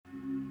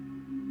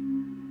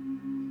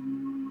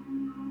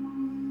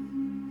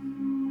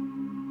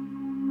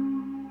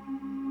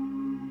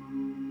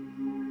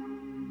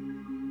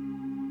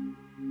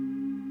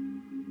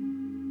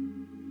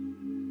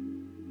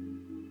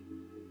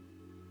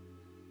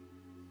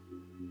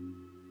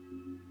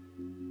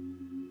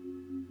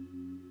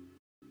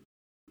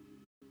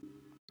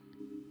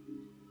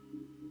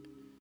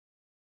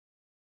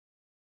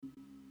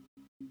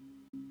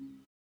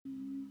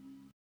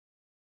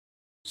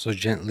So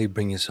gently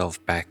bring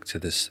yourself back to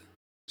this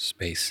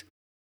space.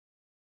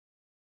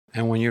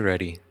 And when you're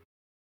ready,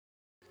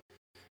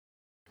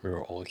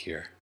 we're all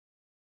here.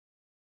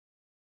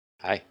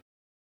 Hi.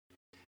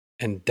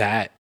 And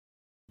that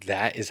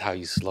is how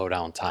you slow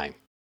down time.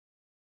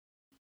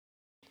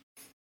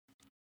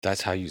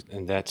 That's how you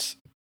and that's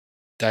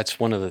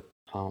one of the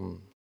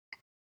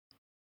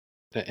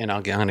and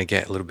I'm gonna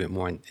get a little bit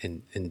more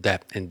in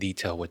depth and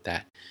detail with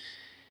that.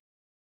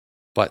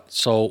 But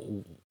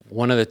so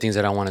one of the things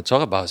that I want to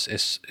talk about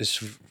is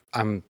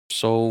I'm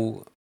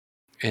so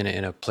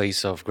in a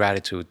place of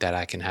gratitude that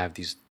I can have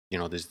these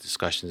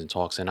discussions and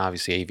talks. And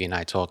obviously Avi and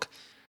I talk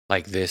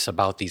like this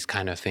about these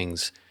kind of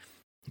things,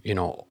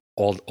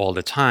 all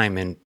the time.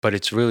 And but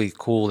it's really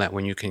cool that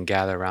when you can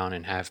gather around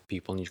and have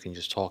people and you can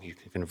just talk, you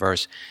can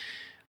converse.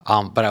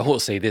 But I will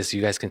say this: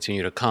 you guys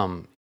continue to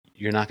come.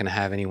 You're not going to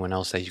have anyone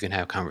else that you can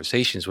have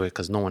conversations with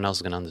because no one else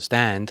is going to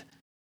understand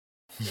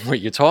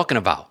what you're talking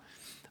about.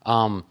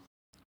 Um,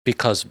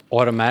 because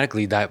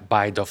automatically, that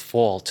by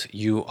default,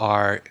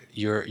 your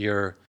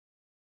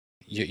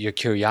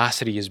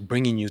curiosity is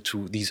bringing you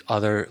to these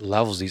other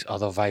levels, these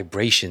other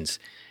vibrations,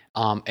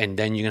 and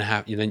then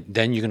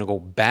then you're gonna go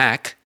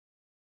back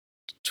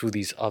to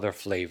these other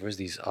flavors,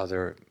 these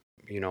other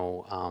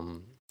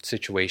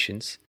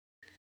situations.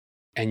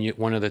 And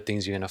one of the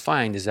things you're gonna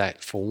find is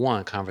that for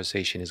one,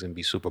 conversation is gonna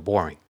be super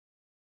boring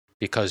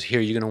because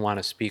here you're gonna want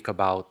to speak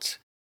about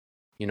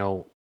you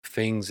know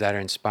things that are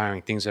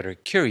inspiring, things that are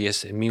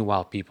curious, and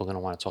meanwhile people are gonna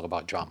want to talk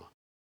about drama.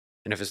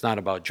 And if it's not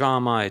about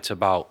drama, it's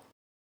about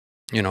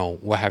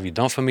what have you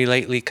done for me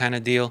lately kind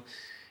of deal.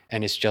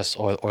 And it's just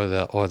or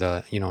the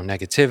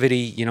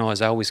negativity,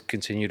 as I always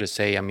continue to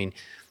say. I mean,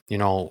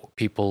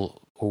 people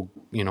who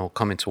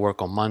come into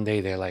work on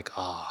Monday, they're like,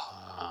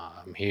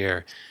 oh, I'm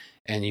here.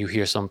 And you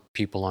hear some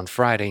people on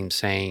Friday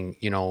saying,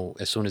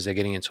 as soon as they're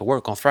getting into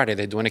work on Friday,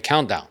 they're doing a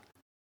countdown.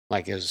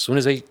 Like as soon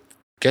as they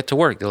get to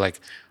work, they're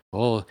like,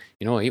 oh,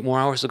 8 more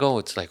hours to go.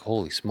 It's like,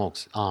 holy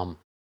smokes.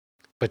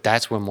 But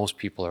that's where most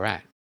people are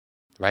at,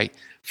 right?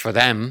 For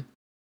them,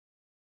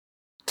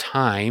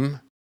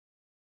 time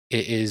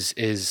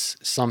is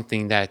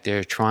something that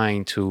they're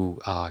trying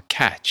to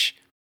catch.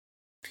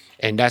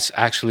 And that's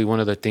actually one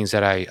of the things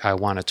that I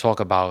want to talk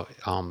about.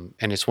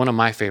 And it's one of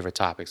my favorite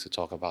topics to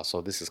talk about.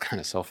 So this is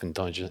kind of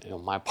self-indulgent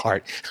on my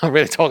part. I'm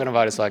really talking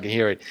about it so I can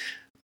hear it.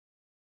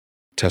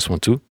 Test one,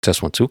 two,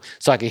 test one, two.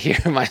 So I can hear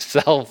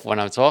myself when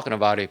I'm talking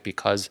about it,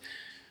 because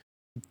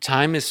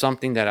time is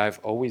something that I've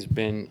always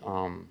been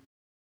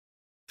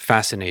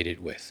fascinated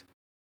with.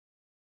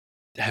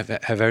 Have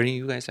any of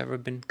you guys ever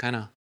been kind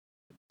of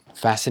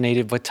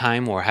fascinated with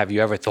time, or have you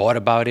ever thought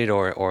about it,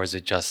 or is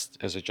it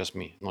just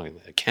me? No,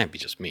 it can't be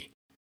just me.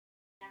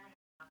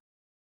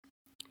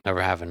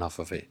 Never have enough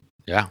of it.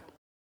 Yeah,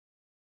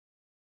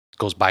 it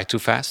goes by too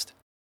fast.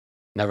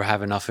 Never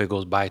have enough of it.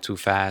 Goes by too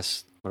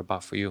fast. What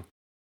about for you?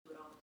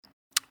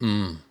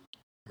 Mm,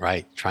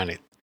 right. Trying to.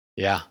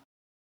 Yeah.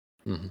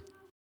 Hmm.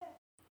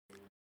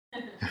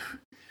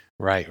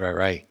 Right. Right.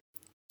 Right.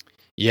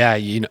 Yeah.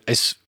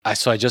 It's.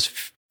 So I just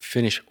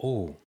finished.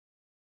 Oh,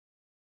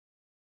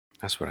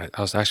 I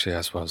was actually.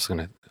 That's what I was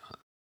gonna.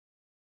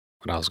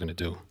 What I was gonna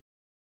do.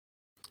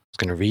 I was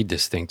gonna read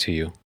this thing to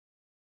you,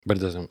 but it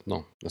doesn't.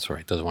 No, that's all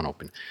right. It doesn't want to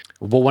open.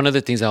 But one of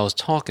the things I was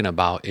talking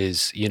about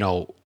is,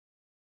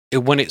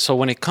 when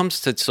it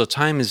comes to, so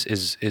time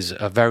is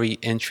a very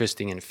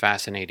interesting and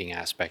fascinating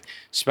aspect,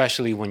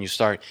 especially when you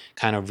start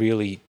kind of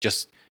really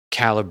just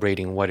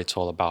calibrating what it's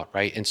all about,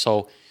 right? And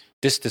so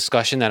this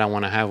discussion that I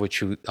want to have with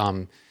you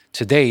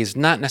today is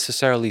not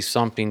necessarily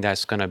something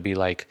that's going to be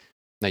like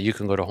that you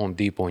can go to Home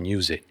Depot and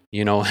use it.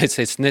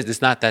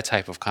 It's not that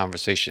type of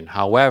conversation.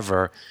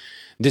 However,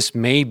 this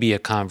may be a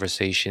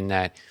conversation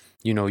that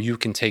you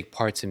can take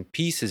parts and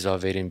pieces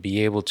of it and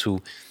be able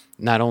to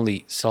not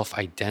only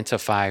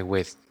self-identify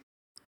with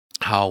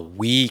how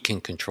we can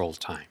control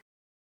time.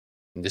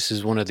 And this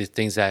is one of the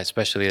things that,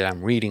 especially that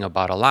I'm reading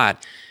about a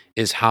lot,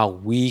 is how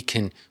we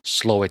can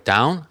slow it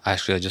down.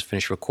 Actually, I just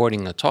finished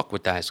recording a talk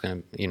with that. It's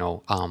gonna,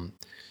 on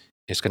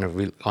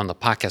the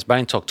podcast, but I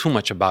didn't talk too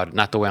much about it.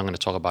 Not the way I'm going to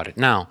talk about it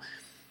now,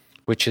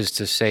 which is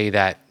to say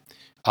that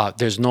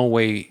there's no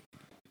way,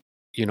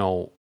 you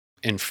know,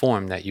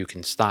 informed that you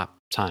can stop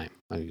time.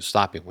 You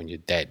stop it when you're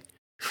dead,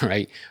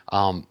 right?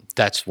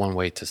 That's one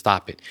way to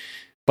stop it.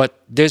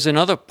 But there's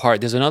another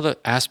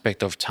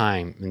aspect of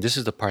time, and this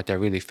is the part that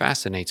really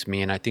fascinates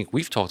me. And I think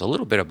we've talked a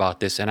little bit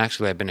about this, and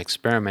actually I've been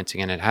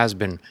experimenting, and it has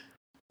been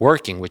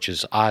working, which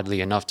is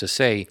oddly enough to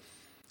say,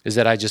 is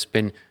that I just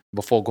been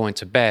before going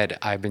to bed,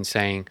 I've been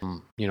saying,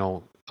 I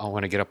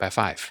want to get up at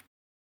 5,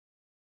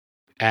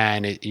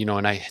 and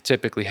and I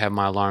typically have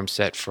my alarm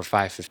set for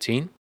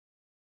 5:15,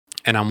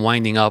 and I'm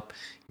winding up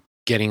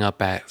getting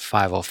up at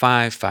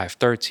 5:05,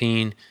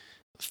 5:13,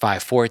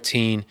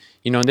 5:14.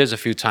 And there's a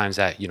few times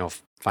that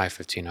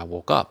 5:15 I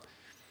woke up.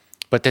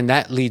 But then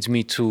that leads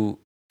me to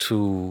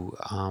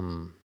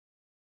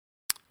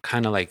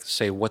kind of like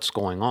say, what's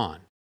going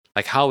on?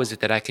 Like, how is it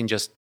that I can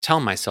just tell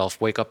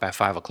myself wake up at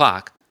 5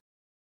 o'clock,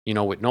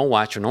 with no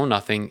watch or no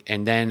nothing.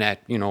 And then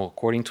at,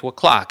 according to a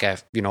clock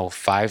at,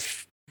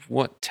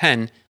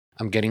 5:10,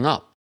 I'm getting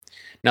up.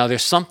 Now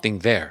there's something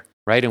there,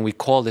 right? And we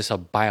call this a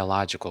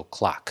biological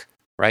clock,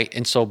 right?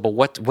 And so, but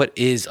what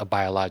is a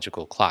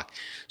biological clock?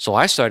 So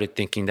I started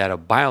thinking that a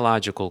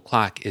biological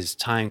clock is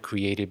time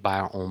created by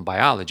our own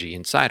biology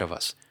inside of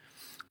us.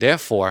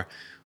 Therefore,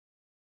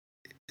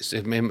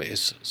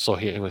 so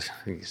here it was.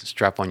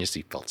 Strap on your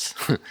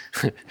seatbelts.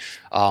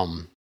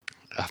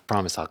 I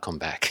promise I'll come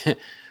back.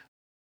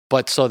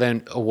 But so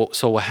then,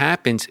 so what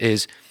happens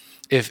is,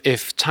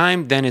 if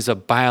time then is a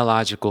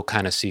biological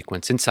kind of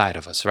sequence inside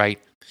of us, right?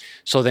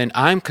 So then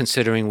I'm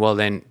considering, well,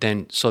 then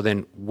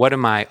what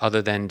am I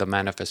other than the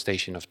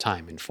manifestation of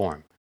time in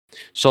form?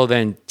 So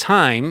then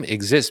time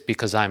exists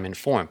because I'm in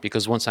form.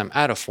 Because once I'm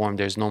out of form,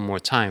 there's no more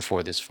time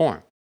for this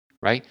form,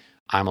 right?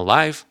 I'm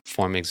alive,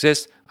 form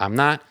exists. I'm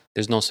not.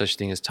 There's no such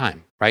thing as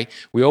time, right?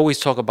 We always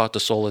talk about the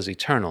soul as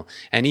eternal,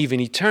 and even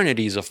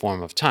eternity is a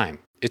form of time.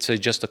 It's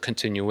just a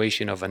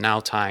continuation of a now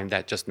time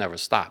that just never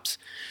stops.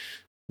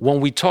 When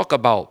we talk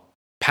about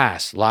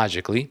past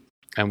logically,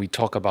 and we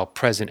talk about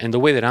present, and the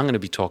way that I'm going to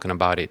be talking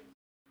about it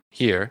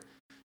here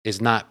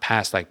is not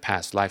past like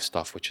past life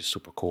stuff, which is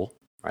super cool,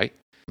 right?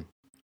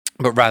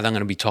 But rather, I'm going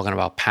to be talking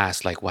about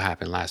past, like what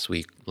happened last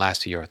week,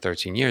 last year, or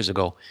 13 years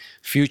ago.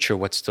 Future,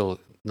 what's still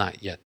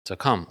not yet to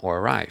come or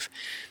arrive.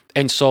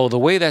 And so the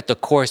way that the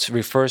Course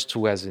refers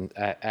to as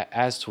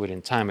to it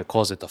in time, it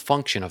calls it the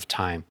function of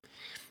time,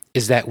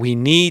 is that we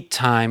need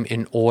time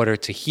in order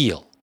to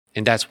heal.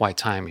 And that's why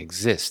time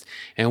exists.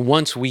 And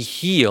once we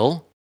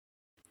heal,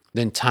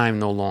 then time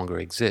no longer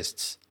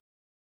exists.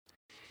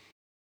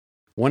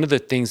 One of the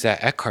things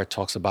that Eckhart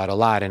talks about a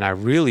lot, and I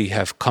really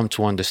have come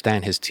to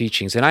understand his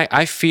teachings, and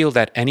I feel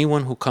that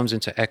anyone who comes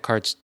into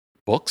Eckhart's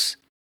books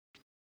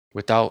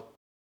without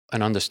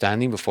an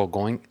understanding before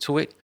going to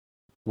it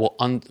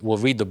will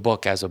read the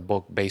book as a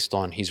book based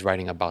on he's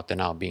writing about the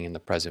now, being in the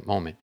present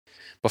moment.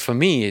 But for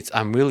me,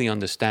 I'm really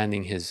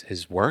understanding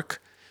his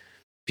work,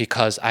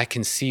 because I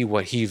can see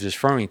what he's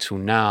referring to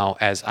now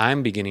as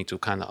I'm beginning to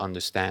kind of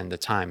understand the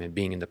time and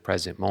being in the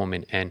present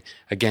moment. And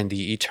again,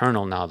 the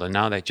eternal now, the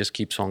now that just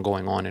keeps on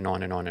going on and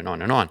on and on and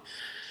on and on.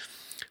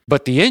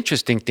 But the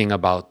interesting thing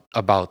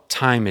about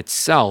time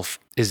itself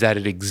is that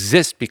it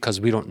exists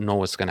because we don't know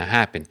what's going to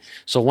happen.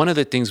 So one of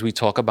the things we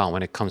talk about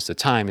when it comes to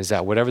time is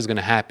that whatever's going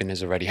to happen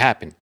has already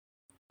happened,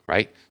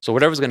 right? So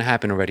whatever's going to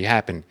happen already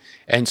happened.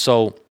 And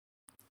so,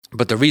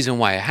 but the reason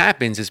why it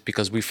happens is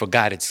because we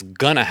forgot it's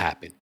going to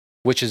happen,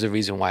 which is the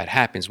reason why it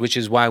happens, which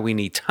is why we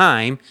need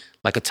time,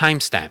 like a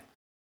timestamp,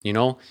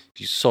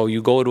 So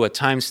you go to a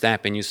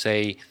timestamp and you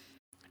say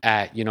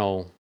at,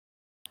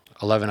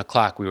 11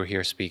 o'clock we were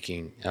here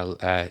speaking,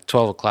 at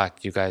 12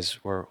 o'clock you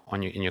guys were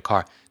in your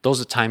car. Those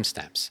are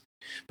timestamps.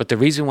 But the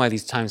reason why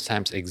these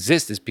timestamps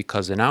exist is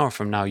because an hour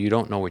from now you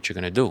don't know what you're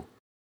going to do,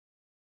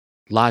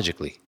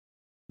 logically.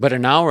 But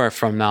an hour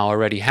from now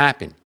already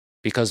happened,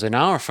 because an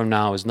hour from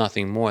now is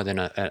nothing more than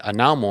a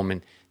now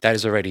moment that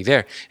is already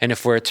there. And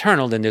if we're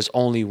eternal, then there's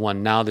only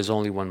one now, there's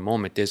only one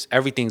moment.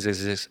 Everything's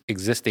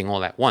existing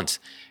all at once,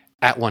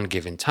 at one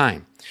given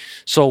time.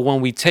 So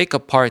when we take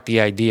apart the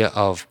idea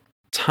of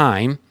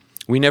time,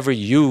 we never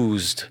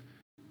used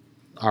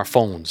our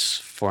phones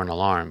for an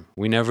alarm.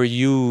 We never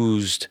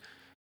used,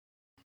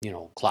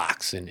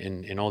 clocks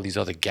and all these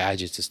other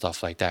gadgets and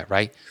stuff like that,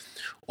 right?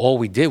 All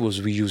we did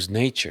was we used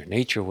nature.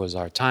 Nature was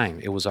our time.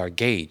 It was our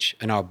gauge.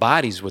 And our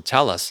bodies would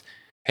tell us,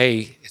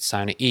 hey, it's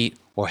time to eat,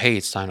 or hey,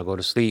 it's time to go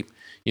to sleep.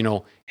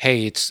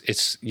 Hey,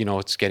 it's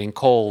getting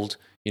cold,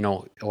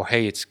 or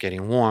hey, it's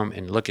getting warm,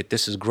 and look at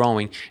this is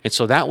growing. And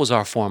so that was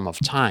our form of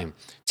time.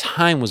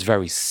 Time was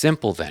very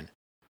simple then,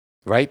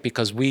 right?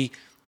 Because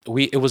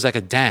it was like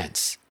a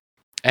dance.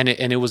 And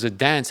it was a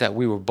dance that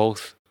we were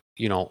both,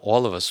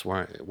 all of us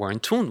were in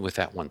tune with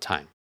at one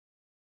time.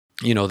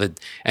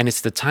 And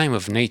it's the time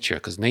of nature,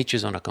 because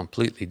nature's on a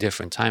completely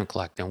different time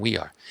clock than we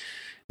are.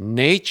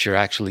 Nature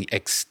actually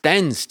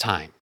extends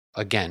time,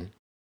 again,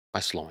 by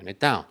slowing it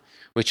down,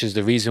 which is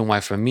the reason why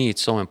for me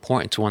it's so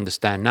important to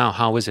understand now,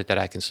 how is it that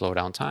I can slow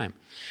down time?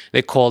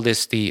 They call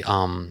this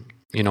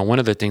one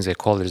of the things they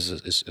call it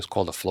is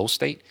called a flow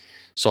state.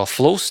 So a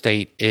flow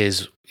state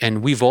is,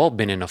 and we've all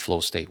been in a flow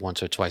state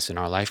once or twice in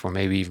our life, or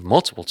maybe even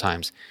multiple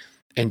times,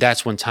 and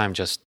that's when time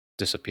just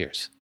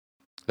disappears.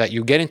 That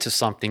you get into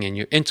something and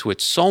you're into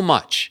it so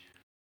much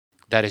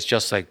that it's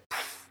just like,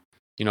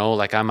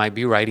 like I might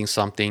be writing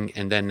something,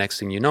 and then next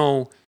thing you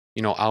know,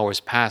 hours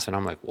pass and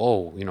I'm like,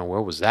 whoa,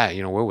 where was that?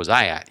 Where was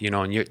I at?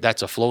 And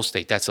that's a flow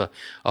state. That's a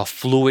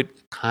fluid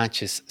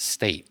conscious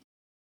state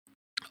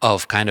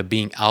of kind of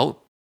being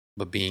out,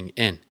 but being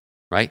in,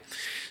 right?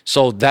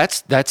 So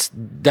that's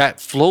that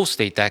flow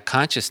state, that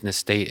consciousness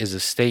state is a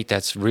state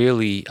that's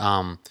really,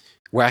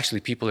 where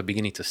actually people are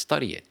beginning to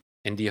study it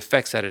and the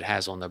effects that it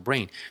has on the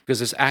brain, because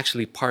there's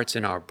actually parts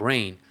in our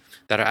brain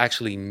that are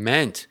actually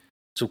meant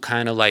to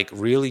kind of like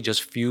really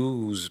just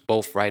fuse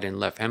both right and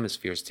left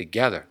hemispheres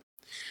together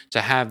to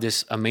have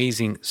this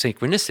amazing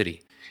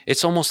synchronicity.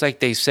 It's almost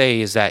like they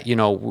say is that,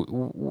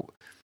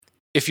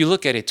 if you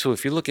look at it too,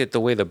 if you look at the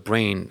way the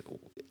brain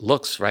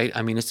looks, right?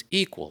 I mean, it's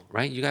equal,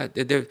 right? You got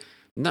they're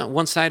not,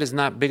 one side is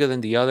not bigger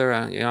than the other.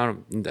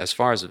 As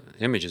far as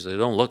images, they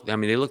don't look. I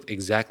mean, they look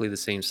exactly the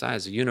same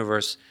size. The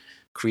universe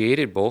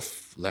created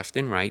both left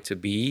and right to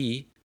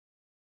be,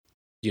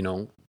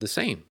 the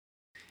same,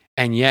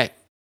 and yet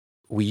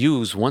we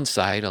use one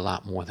side a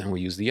lot more than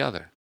we use the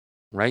other,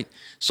 right?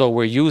 So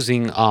we're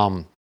using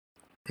kind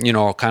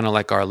of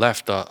like our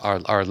left,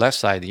 our left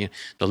side,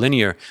 the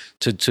linear,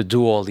 to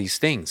do all these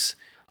things,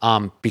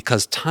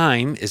 because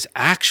time is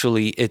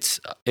actually it's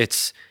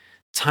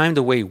time.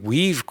 The way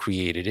we've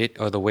created it,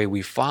 or the way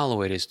we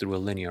follow it, is through a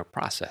linear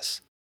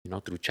process.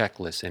 Through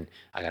checklists, and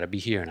I got to be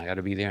here, and I got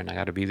to be there, and I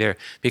got to be there,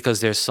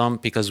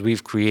 because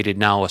we've created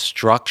now a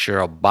structure,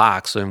 a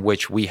box in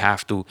which we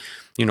have to,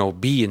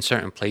 be in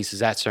certain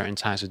places at certain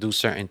times to do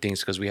certain things,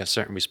 because we have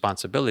certain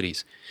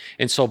responsibilities.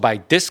 And so by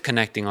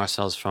disconnecting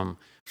ourselves from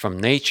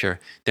nature,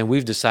 then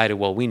we've decided,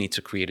 well, we need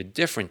to create a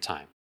different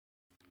time,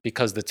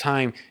 because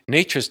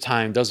nature's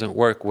time doesn't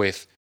work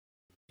with,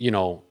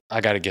 I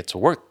got to get to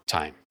work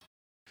time.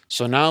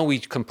 So now we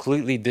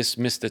completely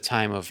dismiss the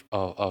time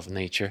of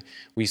nature.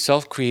 We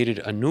self-created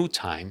a new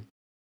time.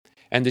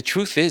 And the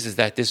truth is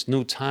that this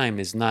new time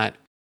is not,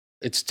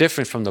 it's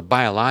different from the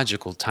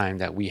biological time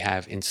that we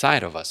have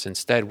inside of us.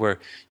 Instead,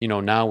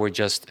 now we're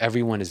just,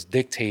 everyone is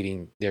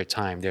dictating their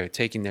time. They're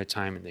taking their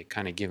time and they're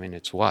kind of giving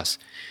it to us.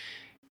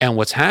 And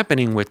what's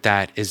happening with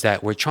that is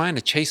that we're trying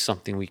to chase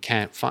something we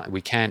can't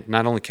find.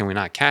 Not only can we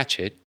not catch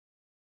it,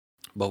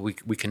 but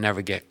we can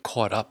never get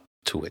caught up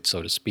to it,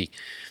 so to speak,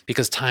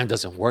 because time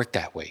doesn't work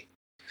that way.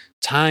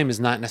 Time is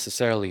not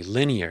necessarily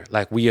linear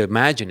like we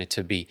imagine it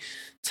to be.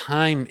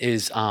 Time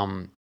is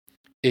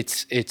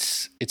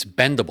it's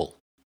bendable,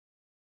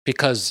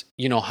 because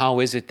how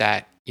is it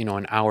that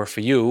an hour for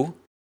you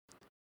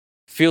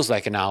feels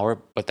like an hour,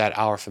 but that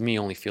hour for me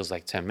only feels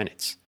like 10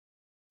 minutes.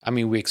 I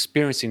mean, we're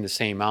experiencing the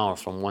same hour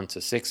from 1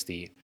 to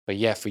 60, but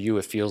yeah, for you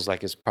it feels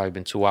like it's probably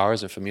been 2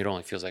 hours, and for me it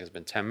only feels like it's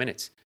been 10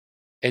 minutes.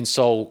 And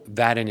so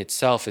that in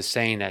itself is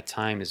saying that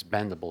time is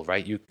bendable,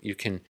 right? You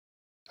can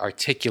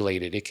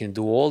articulate it. It can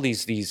do all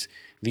these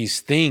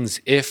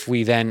things if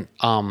we then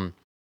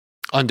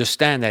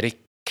understand that it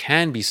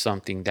can be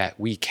something that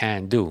we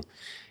can do.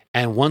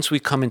 And once we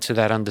come into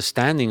that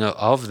understanding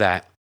of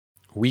that,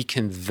 we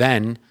can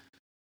then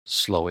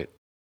slow it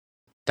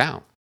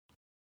down.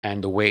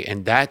 And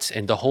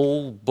the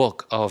whole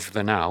book of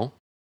the Now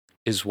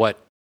is what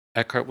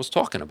Eckhart was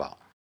talking about.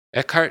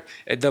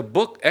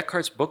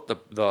 Eckhart's book,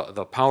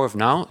 the Power of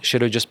Now,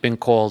 should have just been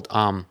called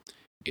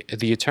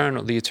the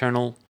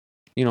eternal,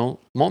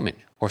 moment,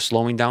 or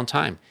slowing down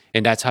time.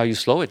 And that's how you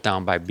slow it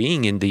down, by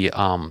being in this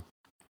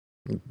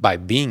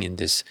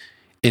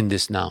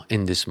now,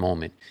 in this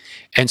moment.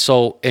 And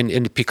so,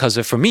 and because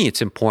for me,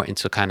 it's important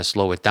to kind of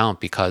slow it down,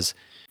 because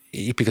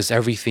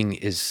everything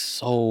is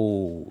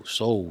so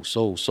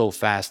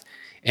fast.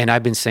 And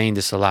I've been saying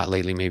this a lot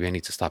lately. Maybe I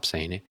need to stop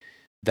saying it.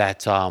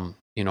 That I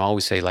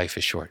always say life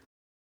is short.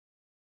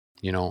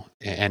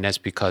 And that's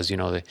because,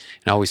 and I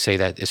always say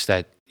that it's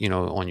that,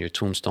 on your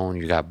tombstone,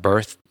 you got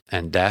birth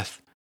and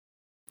death,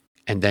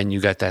 and then you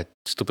got that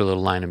stupid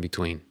little line in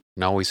between.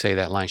 And I always say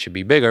that line should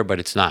be bigger, but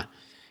it's not.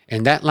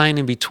 And that line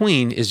in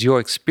between is your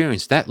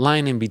experience. That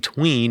line in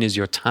between is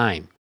your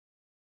time,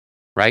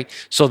 right?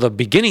 So the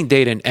beginning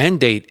date and end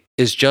date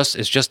is just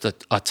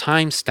a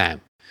time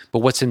stamp. But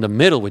what's in the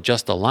middle with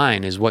just a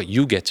line is what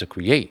you get to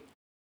create.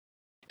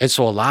 And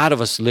so a lot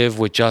of us live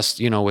with just,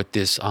 with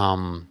this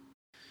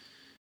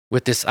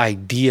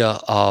idea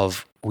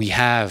of we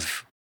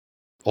have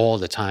all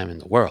the time in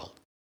the world.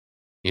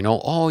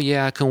 Oh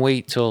yeah, I can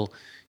wait till,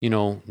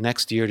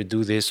 next year to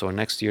do this, or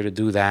next year to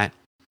do that.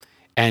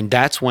 And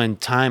that's when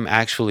time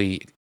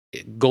actually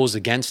goes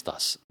against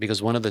us,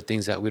 because one of the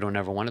things that we don't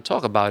ever want to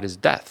talk about is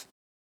death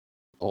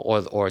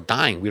or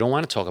dying. We don't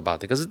want to talk about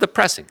it because it's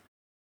depressing.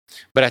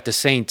 But at the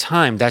same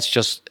time, that's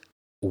just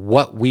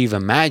what we've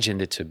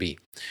imagined it to be,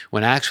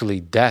 when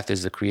actually death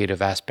is the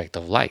creative aspect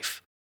of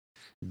life.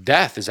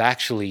 Death is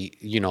actually,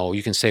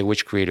 you can say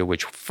which created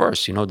which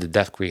first. Did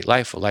death create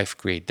life, or life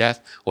create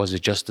death, or is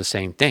it just the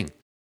same thing?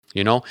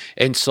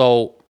 And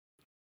so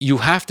you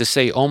have to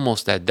say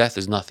almost that death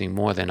is nothing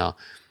more than and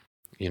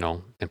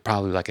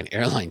probably like an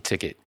airline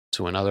ticket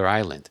to another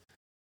island,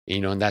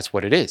 and that's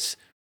what it is.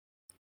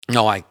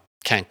 No, I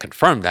can't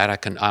confirm that.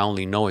 I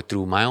only know it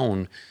through my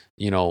own,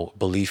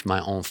 belief, my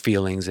own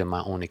feelings, and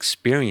my own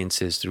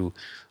experiences through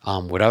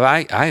whatever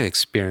I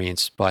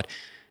experienced. But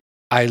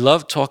I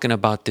love talking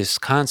about this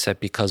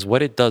concept, because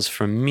what it does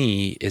for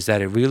me is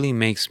that it really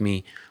makes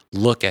me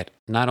look at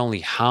not only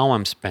how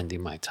I'm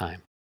spending my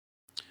time,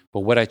 but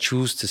what I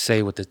choose to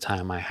say with the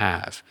time I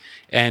have,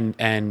 and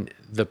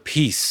the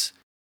peace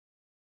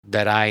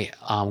that I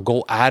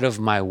go out of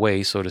my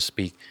way, so to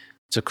speak,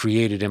 to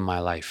create it in my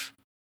life.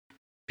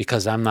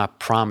 Because I'm not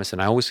promised,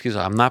 and I always feel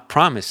I'm not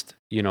promised,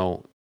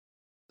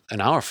 an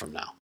hour from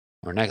now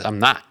or next. I'm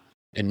not,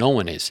 and no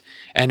one is.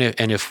 And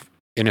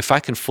if I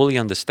can fully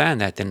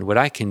understand that, then what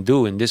I can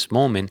do in this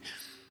moment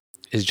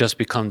is just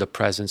become the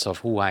presence of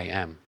who I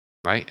am.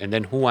 right? And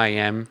then who I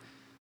am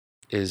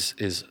is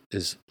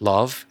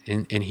love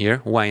in here.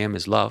 Who I am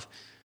is love.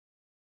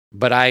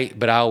 But I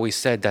always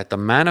said that the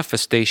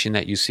manifestation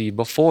that you see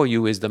before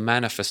you is the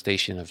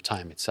manifestation of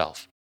time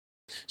itself.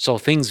 So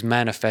things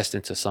manifest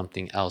into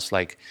something else.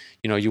 Like,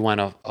 you want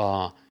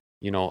to,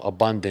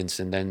 abundance,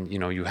 and then,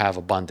 you have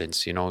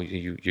abundance,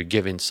 you're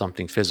given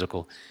something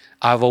physical.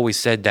 I've always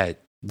said that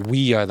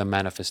we are the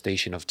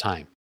manifestation of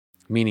time,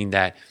 meaning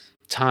that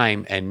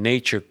time and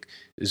nature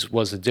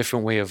was a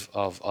different way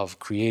of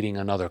creating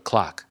another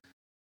clock.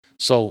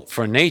 So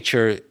for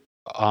nature,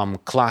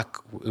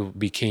 clock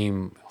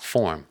became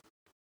form,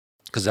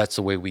 because that's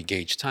the way we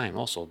gauge time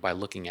also, by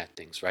looking at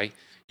things, right?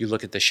 You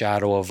look at the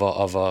shadow of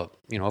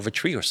a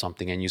tree or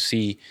something, and you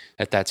see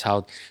that's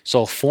how.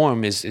 So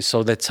form is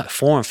so that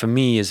form for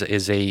me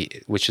is a,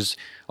 which has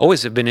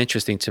always been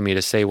interesting to me,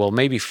 to say, well,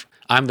 maybe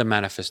I'm the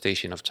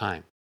manifestation of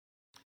time.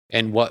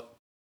 And what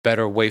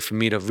better way for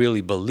me to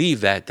really believe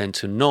that than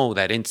to know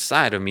that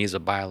inside of me is a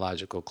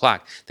biological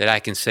clock that I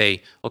can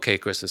say, okay,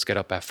 Chris, let's get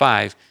up at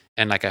 5,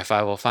 and like at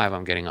 5:05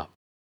 I'm getting up.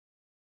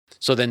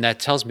 So then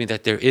that tells me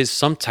that there is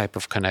some type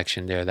of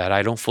connection there that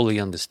I don't fully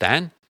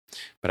understand,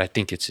 but I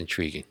think it's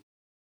intriguing.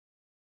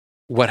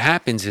 What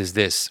happens is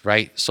this,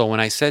 right? So when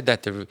I said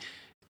that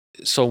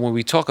so when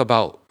we talk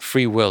about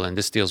free will, and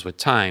this deals with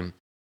time,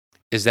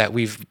 is that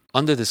we've,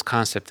 under this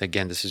concept,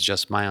 again, this is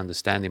just my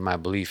understanding, my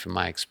belief, and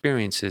my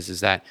experiences, is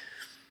that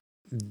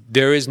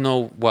there is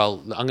no,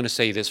 well, I'm going to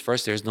say this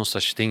first, there's no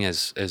such thing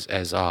as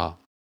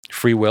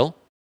free will,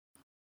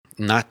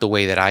 not the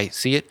way that I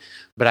see it,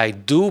 but I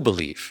do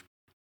believe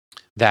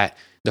that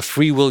the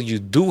free will you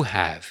do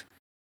have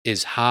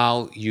is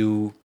how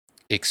you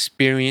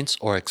experience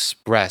or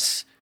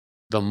express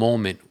the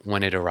moment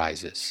when it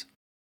arises.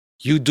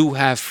 You do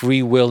have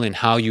free will in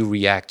how you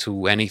react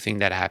to anything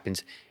that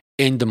happens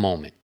in the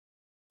moment.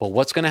 But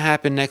what's going to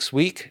happen next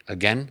week?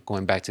 Again,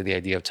 going back to the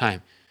idea of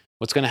time.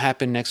 What's going to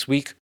happen next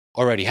week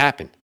already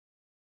happened.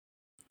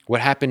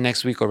 What happened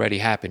next week already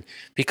happened.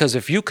 Because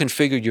if you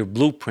configured your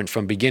blueprint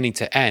from beginning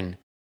to end,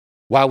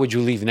 why would you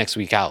leave next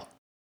week out?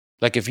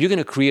 Like, if you're going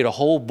to create a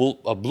whole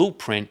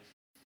blueprint,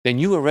 then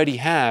you already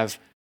have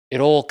it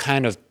all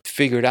kind of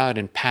figured out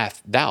and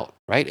pathed out,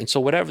 right? And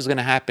so whatever's going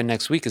to happen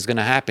next week is going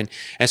to happen.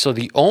 And so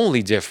the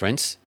only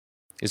difference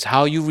is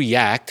how you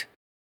react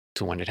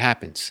to when it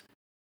happens.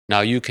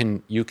 Now you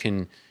can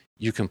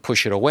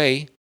push it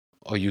away,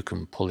 or you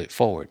can pull it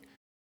forward.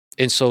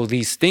 And so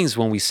these things,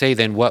 when we say,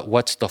 then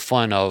what's the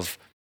fun of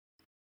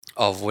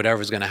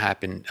whatever's going to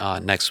happen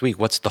next week?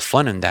 What's the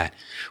fun in that?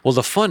 Well,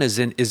 the fun is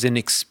in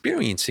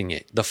experiencing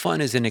it. The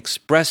fun is in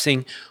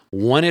expressing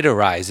when it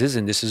arises,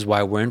 and this is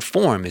why we're in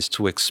form, is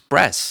to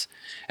express,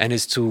 and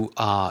is to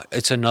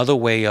it's another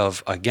way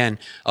of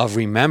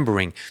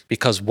remembering.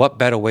 Because what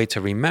better way to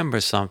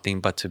remember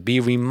something but to be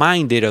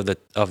reminded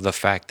of the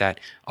fact that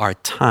our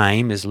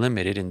time is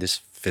limited in this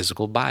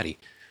physical body,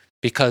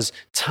 because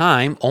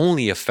time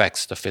only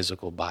affects the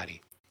physical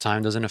body.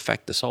 Time doesn't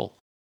affect the soul.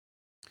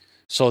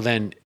 So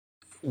then,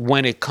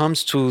 when it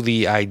comes to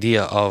the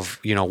idea of,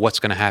 what's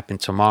going to happen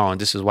tomorrow, and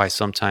this is why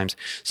sometimes,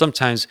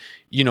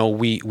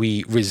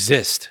 we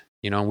resist,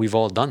 and we've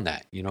all done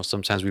that.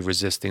 Sometimes we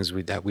resist things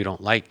that we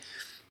don't like.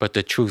 But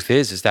the truth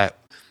is that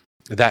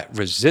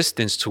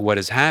resistance to what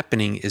is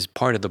happening is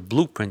part of the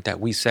blueprint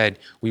that we said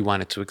we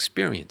wanted to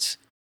experience.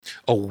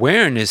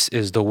 Awareness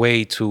is the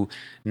way to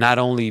not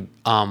only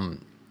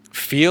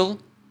feel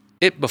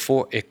it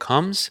before it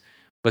comes,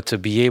 but to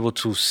be able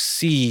to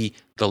see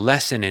the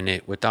lesson in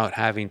it without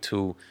having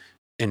to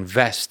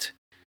invest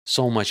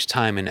so much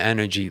time and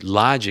energy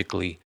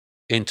logically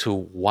into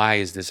why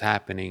is this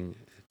happening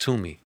to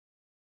me.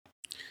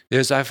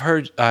 I've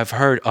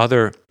read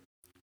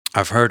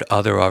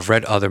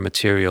other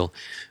material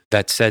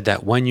that said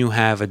that when you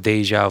have a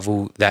deja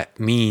vu, that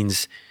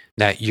means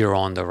that you're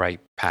on the right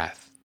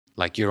path,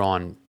 like you're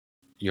on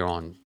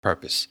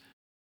purpose.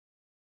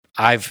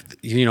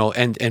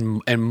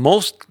 And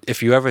most,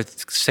 if you ever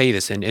say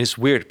this, and it's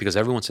weird because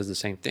everyone says the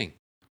same thing.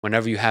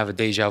 Whenever you have a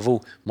deja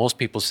vu, most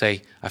people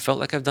say, I felt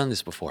like I've done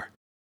this before.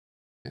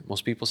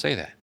 Most people say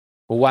that.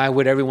 Well, why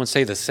would everyone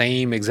say the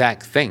same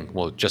exact thing?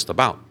 Well, just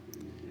about.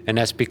 And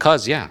that's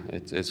because,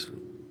 it's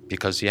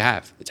because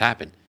it's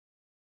happened.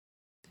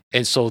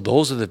 And so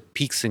those are the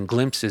peaks and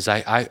glimpses.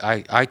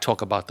 I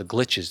talk about the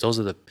glitches. Those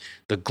are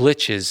the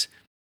glitches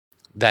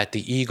that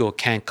the ego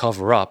can't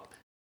cover up.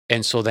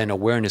 And so then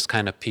awareness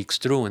kind of peeks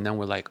through, and then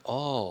we're like,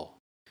 oh,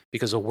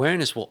 because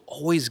awareness will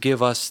always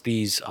give us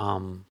these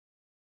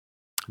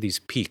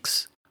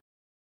peaks,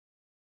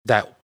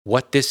 that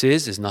what this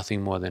is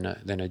nothing more than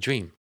a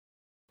dream.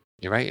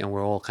 You're right. And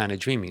we're all kind of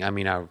dreaming. I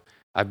mean,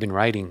 I've been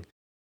writing,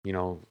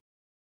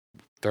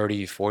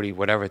 30, 40,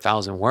 whatever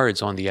thousand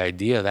words on the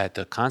idea that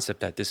the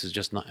concept that this is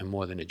just nothing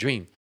more than a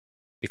dream.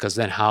 Because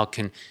then how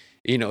can,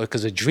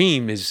 because a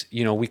dream is,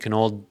 we can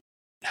all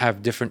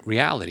have different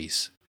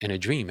realities in a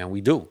dream, and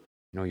we do.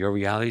 Your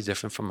reality is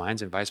different from mine,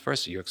 and vice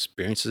versa. Your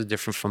experiences are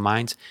different from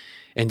mine.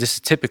 And this is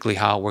typically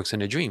how it works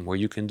in a dream, where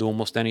you can do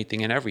almost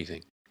anything and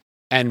everything.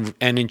 And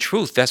in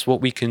truth, that's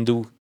what we can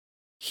do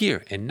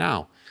here and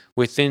now,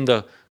 within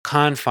the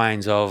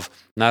confines of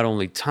not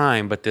only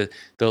time, but the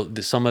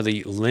some of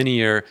the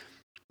linear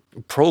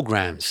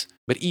programs.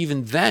 But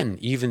even then,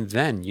 you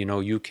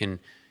can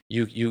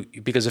you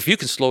because if you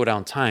can slow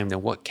down time,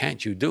 then what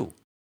can't you do,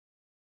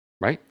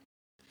 right?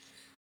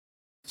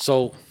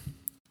 So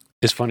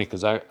it's funny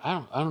because I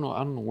don't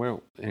know where,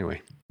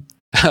 anyway.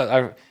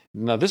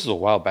 Now this is a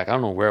while back. I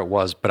don't know where it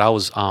was, but I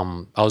was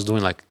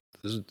doing like,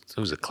 it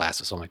was a class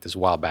or something like this a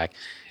while back,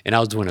 and I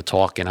was doing a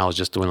talk, and I was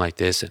just doing like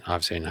this, and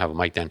obviously I didn't have a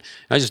mic then. And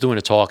I was just doing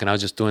a talk, and I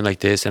was just doing like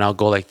this, and I'll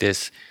go like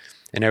this,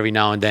 and every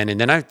now and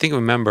then I think I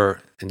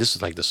remember, and this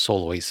was like the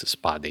Soul Oasis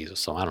spa days or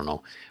something. I don't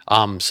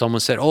know.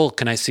 Someone said, "Oh,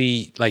 can I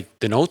see like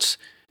the notes?"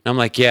 And I'm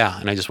like, "Yeah,"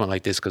 and I just went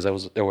like this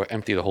because they were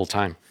empty the whole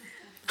time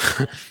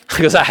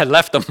because I had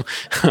left them.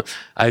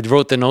 I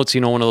wrote the notes,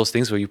 one of those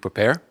things where you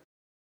prepare.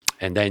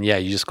 And then, yeah,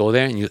 you just go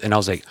there and I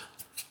was like,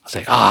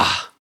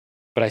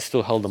 but I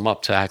still held them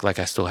up to act like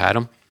I still had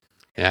them.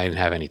 And I didn't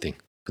have anything.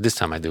 But this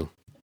time I do.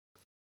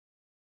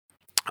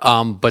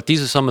 But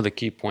these are some of the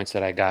key points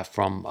that I got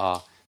from,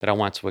 that I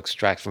want to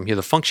extract from here,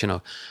 the function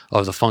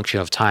of the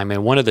function of time.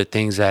 And one of the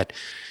things that,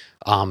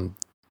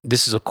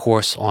 this is a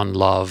course on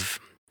love.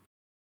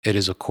 It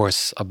is a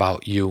course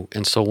about you.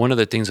 And so one of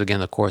the things,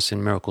 again, the Course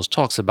in Miracles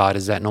talks about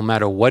is that no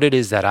matter what it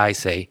is that I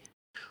say,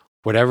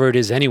 whatever it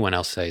is anyone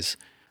else says,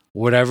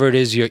 whatever it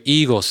is your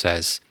ego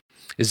says,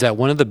 is that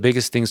one of the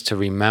biggest things to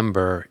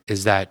remember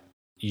is that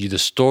the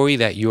story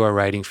that you are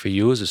writing for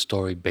you is a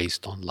story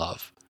based on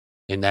love.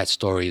 And that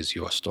story is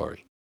your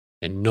story.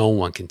 And no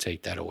one can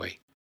take that away.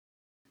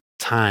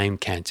 Time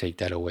can't take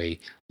that away.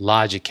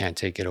 Logic can't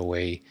take it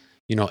away.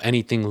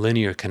 Anything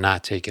linear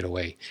cannot take it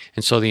away.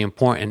 And so the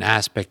important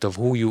aspect of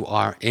who you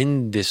are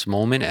in this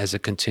moment as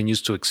it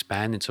continues to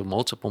expand into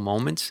multiple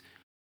moments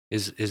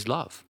is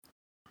love.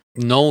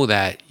 Know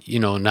that,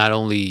 not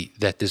only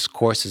that this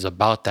course is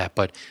about that,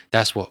 but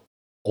that's what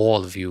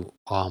all of you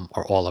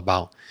are all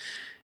about.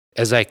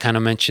 As I kind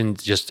of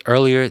mentioned just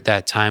earlier,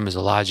 that time is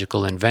a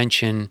logical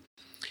invention.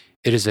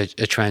 It is a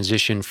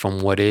transition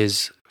from what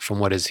is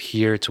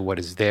here to what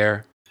is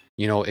there.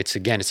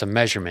 It's a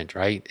measurement,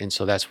 right? And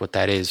so that's what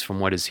that is, from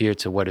what is here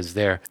to what is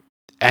there.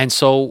 And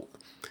so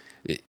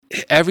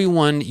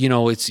everyone,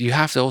 you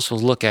have to also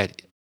look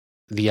at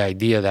the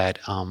idea that,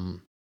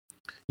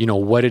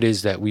 what it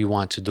is that we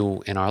want to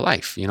do in our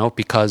life,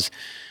 because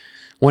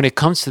when it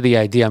comes to the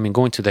idea,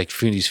 going to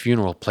these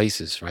funeral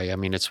places, right?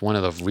 It's one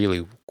of the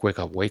really quick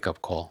wake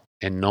up call,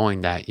 and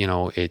knowing that,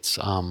 it's,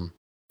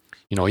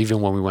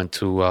 even when we went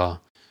to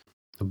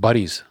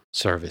Buddy's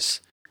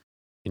service,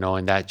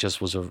 and that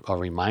just was a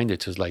reminder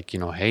to like,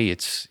 hey,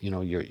 it's,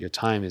 your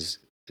time is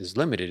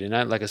limited.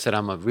 And like I said,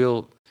 I'm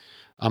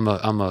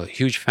a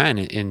huge fan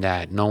in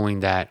that, knowing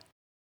that,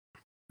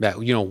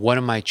 what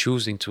am I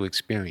choosing to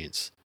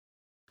experience?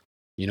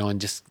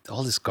 And just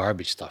all this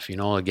garbage stuff,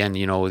 again,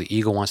 the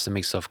ego wants to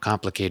make stuff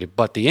complicated.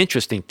 But the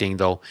interesting thing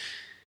though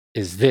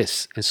is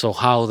this. And so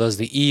how does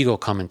the ego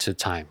come into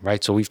time,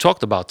 right? So we've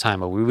talked about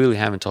time, but we really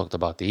haven't talked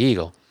about the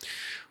ego.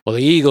 Well,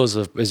 the ego is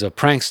a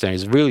prankster.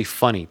 It's really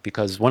funny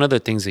because one of the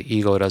things the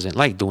ego doesn't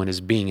like doing is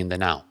being in the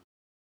now.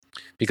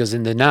 Because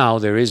in the now,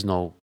 there is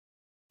no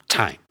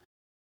time,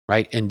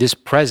 right? In this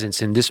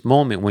presence, in this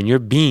moment, when you're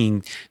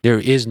being, there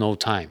is no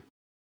time.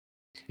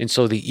 And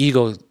so the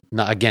ego,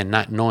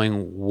 not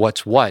knowing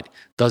what's what,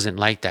 doesn't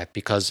like that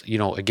because,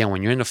 again,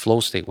 when you're in the flow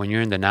state, when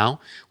you're in the now,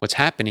 what's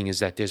happening is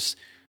that there's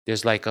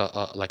like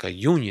a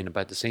union,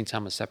 but at the same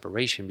time a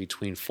separation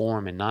between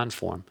form and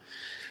non-form.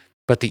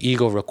 But the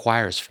ego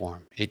requires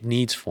form. It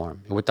needs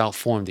form. Without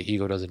form, the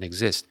ego doesn't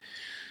exist.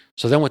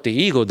 So then what the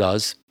ego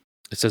does,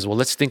 it says, well,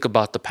 let's think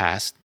about the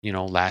past,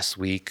 last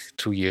week,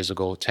 2 years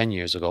ago, 10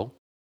 years ago.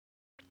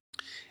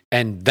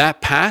 And that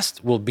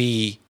past will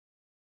be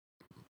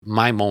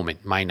my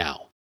moment, my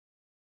now.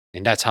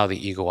 And that's how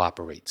the ego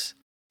operates.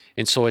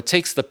 And so it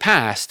takes the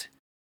past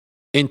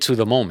into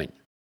the moment.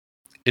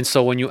 And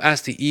so when you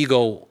ask the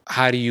ego,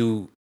 how do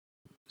you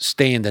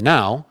stay in the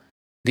now?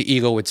 The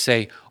ego would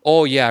say,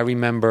 oh, yeah, I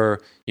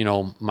remember,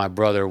 my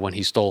brother when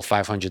he stole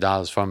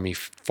 $500 from me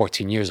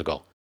 14 years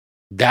ago.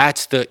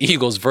 That's the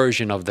ego's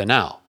version of the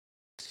now.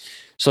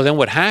 So then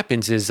what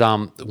happens is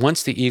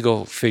once the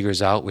ego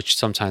figures out, which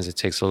sometimes it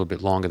takes a little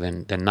bit longer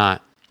than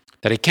not,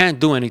 that it can't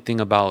do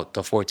anything about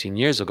the 14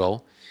 years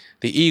ago,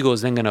 the ego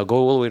is then going to go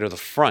all the way to the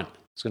front.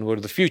 It's going to go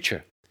to the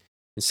future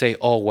and say,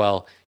 oh,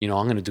 well, I'm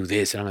going to do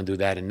this and I'm going to do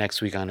that. And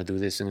next week I'm going to do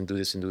this and do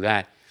this and do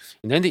that.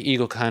 And then the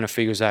ego kind of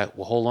figures out,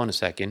 well, hold on a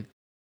second.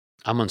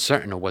 I'm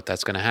uncertain of what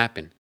that's going to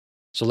happen.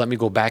 So let me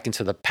go back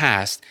into the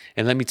past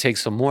and let me take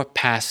some more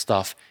past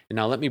stuff and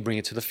now let me bring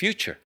it to the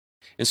future.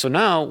 And so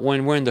now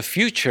when we're in the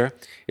future,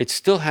 it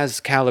still has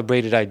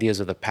calibrated ideas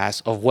of the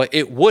past of what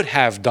it would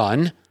have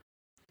done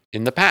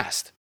in the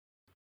past.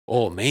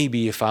 Oh,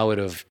 maybe if I would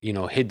have,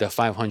 hid the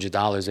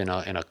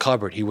 $500 in a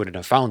cupboard, he wouldn't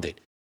have found it.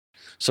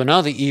 So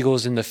now the ego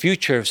is in the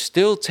future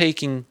still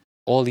taking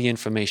all the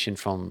information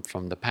from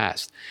the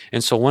past.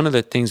 And so one of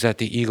the things that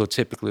the ego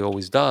typically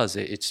always does,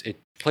 it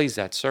plays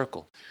that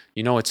circle.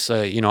 I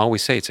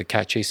always say it's a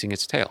cat chasing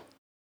its tail.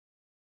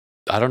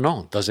 I don't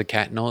know. Does a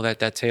cat know that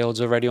that tail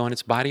is already on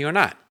its body or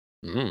not?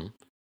 Mm.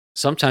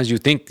 Sometimes you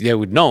think they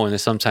would know, and then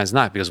sometimes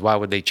not, because why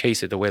would they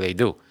chase it the way they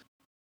do?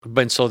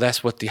 But so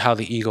that's what how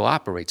the ego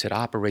operates. It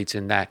operates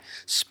in that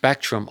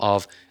spectrum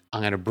of,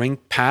 I'm going to bring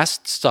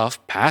past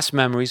stuff, past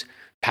memories,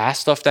 past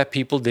stuff that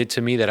people did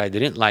to me that I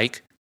didn't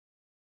like,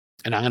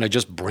 and I'm going to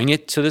just bring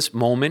it to this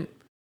moment.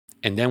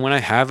 And then when I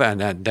have,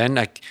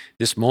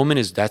 this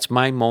moment that's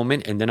my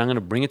moment, and then I'm going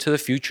to bring it to the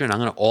future, and I'm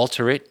going to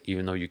alter it,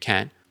 even though you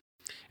can't.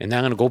 And then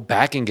I'm going to go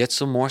back and get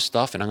some more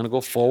stuff, and I'm going to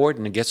go forward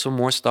and get some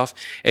more stuff.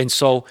 And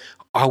so,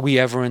 are we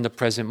ever in the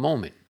present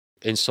moment?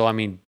 And so, I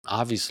mean,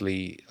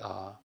 obviously,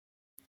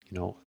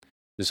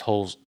 this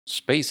whole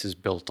space is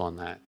built on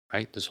that,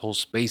 right? This whole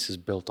space is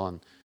built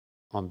on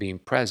being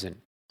present,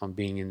 on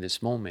being in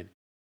this moment.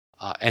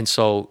 And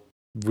so,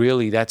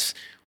 really, that's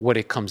what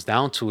it comes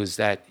down to, is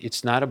that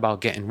it's not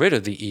about getting rid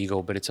of the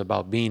ego, but it's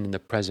about being in the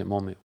present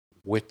moment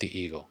with the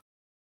ego.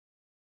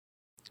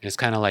 It's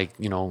kind of like,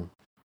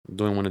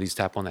 doing one of these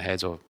tap on the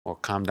heads or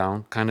calm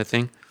down kind of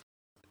thing.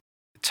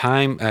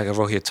 Time, I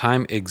wrote here,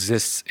 time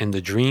exists in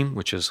the dream,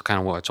 which is kind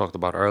of what I talked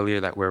about earlier,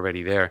 that we're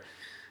already there.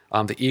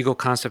 The ego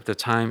concept of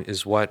time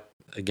is what,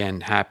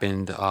 again,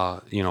 happened,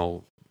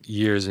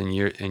 years and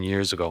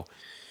years ago.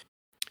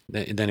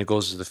 Then it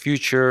goes to the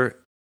future.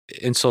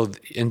 And so,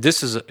 and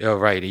this is,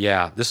 right,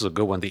 yeah, this is a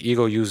good one. The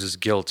ego uses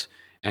guilt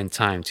and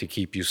time to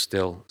keep you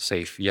still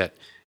safe, yet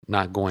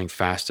not going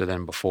faster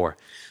than before.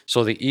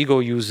 So the ego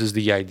uses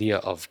the idea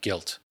of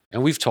guilt.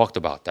 And we've talked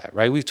about that,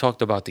 right? We've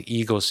talked about the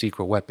ego's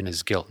secret weapon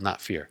is guilt,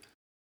 not fear.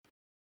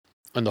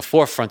 On the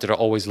forefront, it'll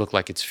always look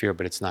like it's fear,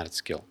 but it's not,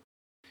 it's guilt.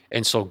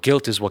 And so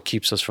guilt is what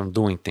keeps us from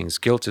doing things.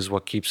 Guilt is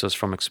what keeps us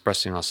from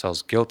expressing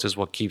ourselves. Guilt is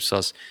what keeps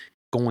us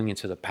going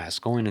into the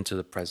past, going into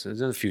the present,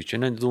 into the future,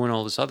 and then doing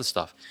all this other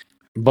stuff.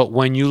 But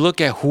when you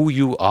look at who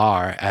you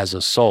are as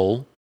a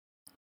soul,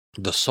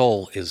 the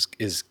soul is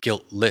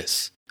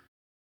guiltless.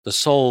 The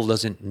soul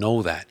doesn't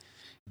know that.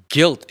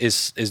 Guilt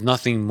is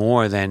nothing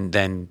more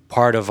than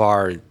part of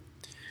our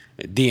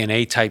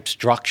DNA type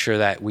structure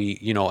that we,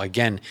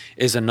 again,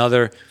 is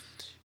another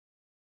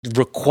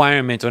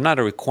requirement, or not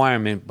a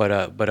requirement, but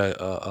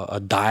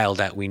a dial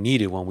that we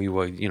needed when we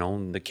were,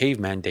 in the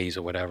caveman days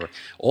or whatever.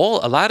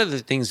 A lot of the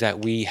things that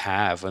we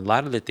have, and a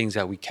lot of the things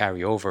that we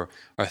carry over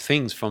are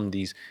things from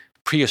these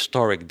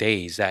prehistoric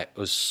days that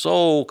was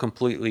so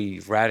completely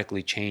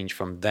radically changed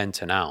from then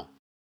to now,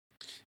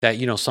 that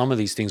some of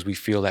these things we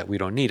feel that we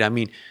don't need. I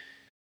mean,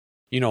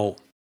 was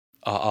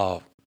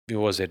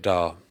it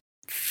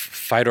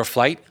fight or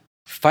flight?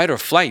 Fight or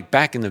flight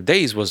back in the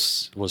days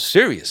was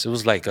serious. It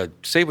was like a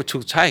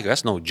saber-toothed tiger.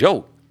 That's no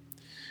joke.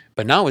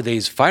 But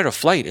nowadays, fight or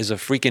flight is a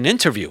freaking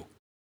interview.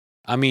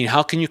 I mean,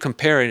 how can you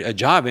compare a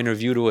job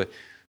interview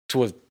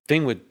to a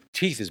thing with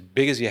teeth as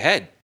big as your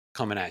head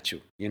coming at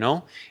you,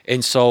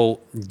 And so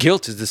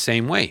guilt is the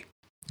same way.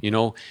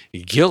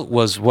 Guilt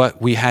was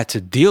what we had to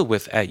deal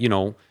with at,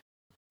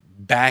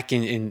 back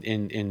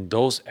in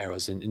those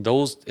eras, in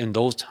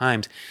those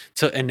times,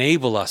 to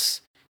enable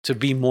us to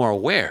be more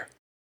aware.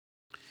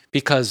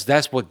 Because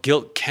that's what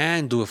guilt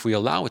can do if we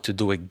allow it to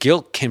do it.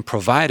 Guilt can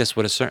provide us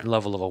with a certain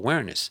level of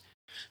awareness.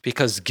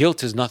 Because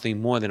guilt is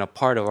nothing more than a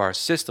part of our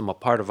system, a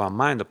part of our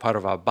mind, a part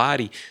of our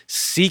body,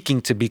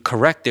 seeking to be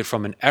corrected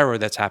from an error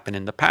that's happened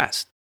in the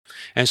past.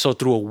 And so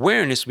through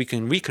awareness, we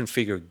can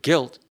reconfigure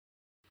guilt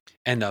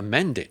and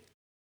amend it.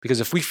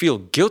 Because if we feel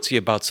guilty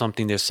about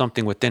something, there's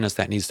something within us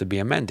that needs to be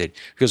amended.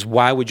 Because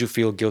why would you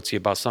feel guilty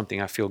about something?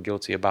 I feel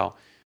guilty about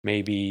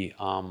maybe,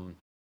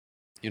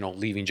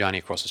 leaving Johnny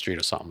across the street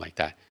or something like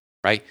that,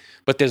 right?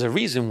 But there's a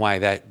reason why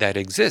that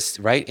exists,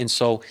 right? And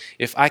so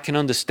if I can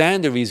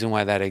understand the reason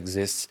why that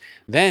exists,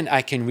 then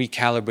I can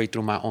recalibrate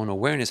through my own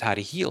awareness how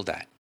to heal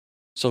that.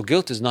 So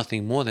guilt is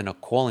nothing more than a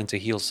calling to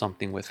heal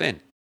something within.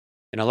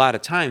 And a lot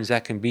of times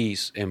that can be,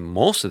 and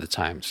most of the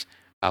times,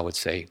 I would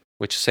say,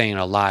 which saying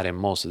a lot and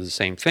most is the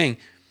same thing,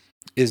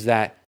 is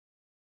that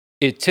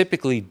it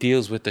typically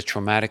deals with the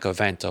traumatic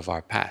event of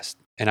our past.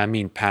 And I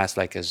mean past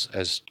like as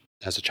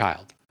a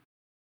child.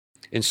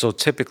 And so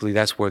typically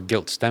that's where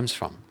guilt stems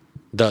from.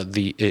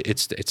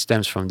 It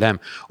stems from them.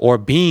 Or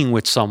being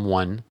with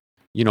someone,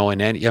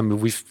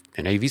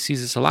 and AV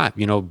sees this a lot,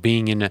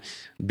 being in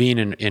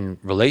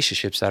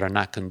relationships that are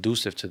not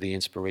conducive to the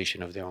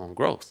inspiration of their own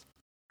growth,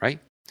 right?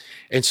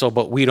 And so,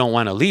 but we don't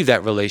want to leave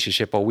that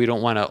relationship, or we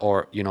don't want to,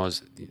 or,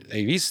 as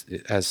AV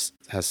has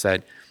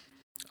said,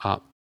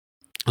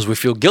 as we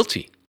feel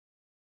guilty.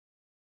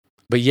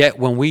 But yet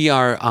when we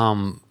are,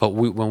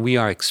 when we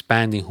are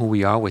expanding who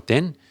we are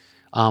within,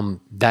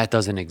 that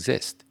doesn't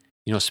exist,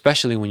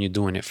 especially when you're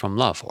doing it from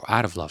love or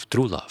out of love,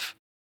 through love.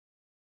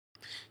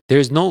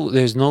 There's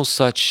no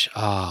such,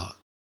 the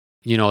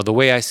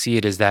way I see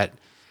it is that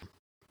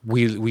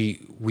we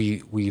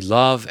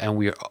love and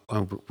we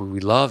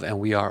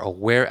are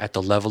aware at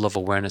the level of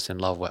awareness and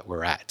love what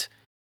we're at.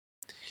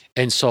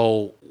 And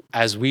so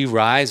as we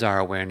rise our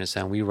awareness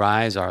and we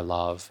rise our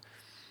love,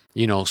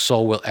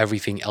 so will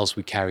everything else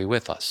we carry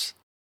with us.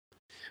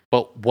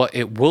 But what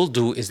it will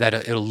do is that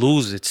it'll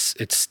lose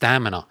its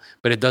stamina,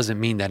 but it doesn't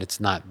mean that it's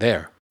not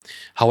there.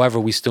 However,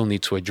 we still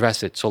need to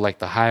address it. So like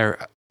the higher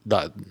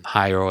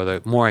or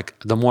the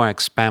more I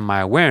expand my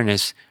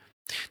awareness,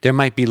 there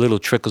might be little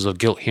trickles of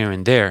guilt here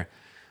and there,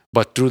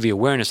 but through the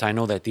awareness, I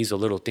know that these are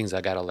little things I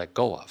got to let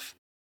go of,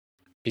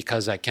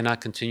 because I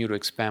cannot continue to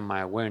expand my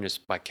awareness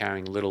by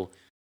carrying little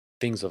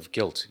things of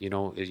guilt. You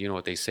know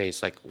what they say,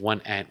 it's like one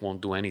ant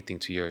won't do anything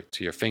to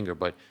your finger,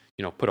 but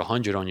put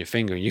 100 on your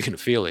finger and you can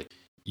feel it.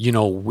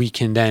 We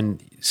can then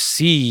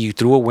see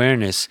through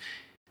awareness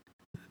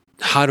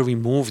how to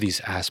remove these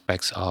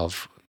aspects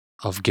of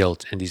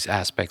guilt and these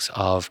aspects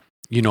of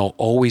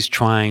always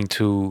trying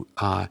to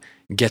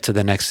get to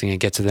the next thing and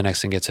get to the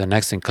next thing, get to the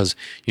next thing. Because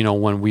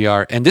when we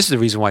are, and this is the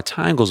reason why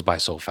time goes by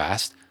so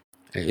fast,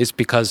 it's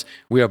because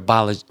we are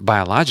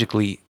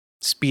biologically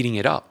speeding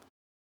it up,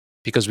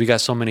 because we got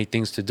so many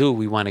things to do.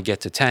 We want to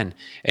get to 10.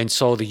 And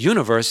so the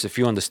universe, if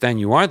you understand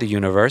you are the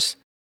universe,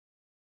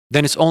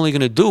 then it's only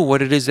going to do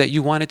what it is that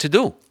you want it to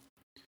do.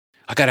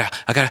 I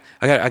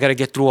gotta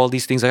get through all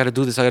these things. I gotta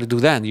do this, I gotta do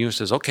that. And the universe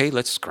says, okay,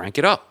 let's crank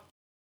it up.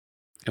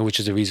 And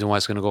which is the reason why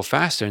it's gonna go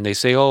faster. And they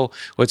say, oh,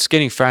 well, it's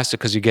getting faster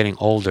because you're getting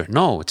older.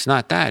 No, it's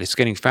not that. It's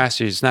getting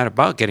faster. It's not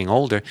about getting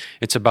older.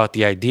 It's about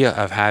the idea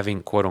of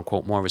having, quote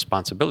unquote, more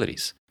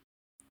responsibilities.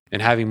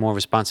 And having more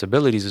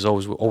responsibilities is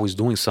always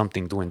doing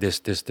something, doing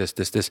this.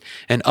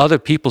 And other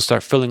people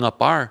start filling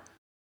up our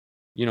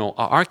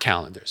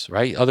calendars,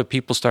 right? Other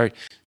people start,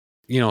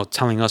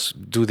 telling us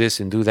do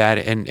this and do that.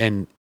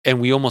 And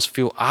we almost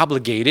feel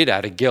obligated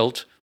out of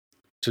guilt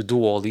to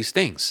do all these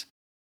things.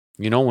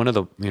 One of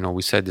the,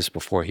 we said this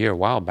before here a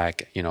while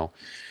back, a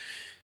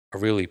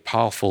really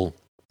powerful,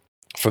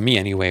 for me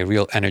anyway, a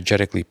real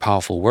energetically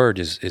powerful word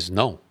is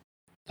no.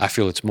 I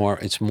feel it's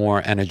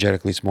more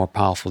energetically, it's more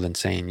powerful than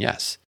saying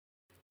yes.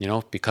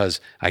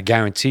 Because I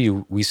guarantee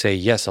you, we say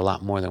yes a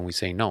lot more than we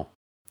say no.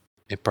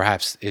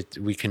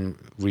 We can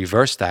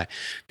reverse that,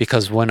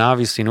 because when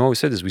obviously, we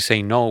said this, we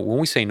say no. When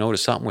we say no to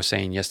something, we're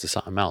saying yes to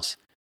something else.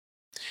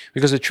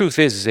 Because the truth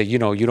is that, you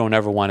don't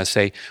ever want to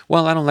say,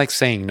 well, I don't like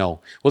saying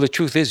no. Well, the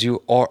truth is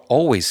you are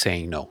always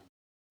saying no.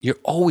 You're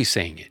always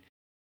saying it.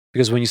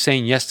 Because when you're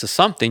saying yes to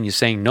something, you're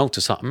saying no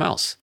to something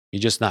else.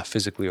 You're just not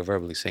physically or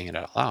verbally saying it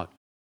out loud,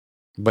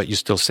 but you're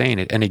still saying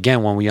it. And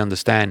again, when we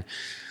understand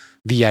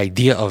the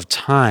idea of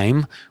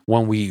time,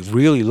 when we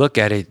really look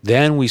at it,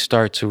 then we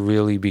start to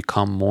really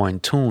become more in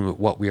tune with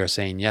what we are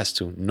saying yes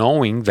to,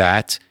 knowing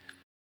that,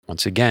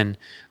 once again,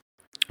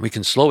 we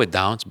can slow it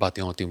down. It's about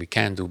the only thing we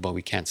can do, but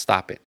we can't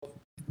stop it.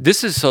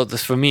 This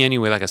for me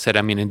anyway, like I said,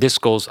 I mean, in this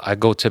I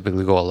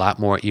typically go a lot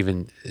more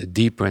even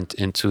deeper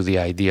into the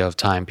idea of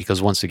time,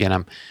 because once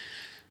again,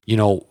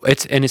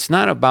 it's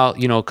not about,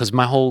 because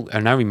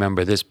and I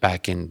remember this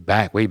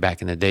way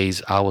back in the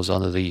days, I was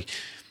under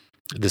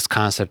this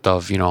concept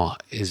of,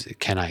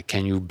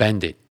 can you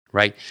bend it,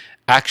 right?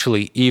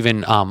 Actually,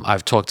 even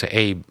I've talked to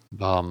Abe,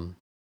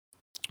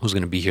 who's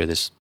going to be here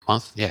this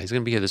month. Yeah, he's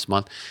going to be here this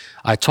month.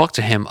 I talked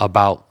to him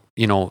about,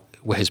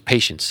 with his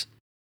patients.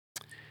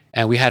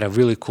 And we had a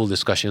really cool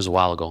discussion, it was a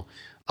while ago,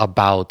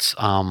 about,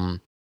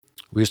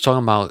 we was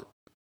talking about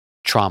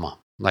trauma.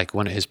 Like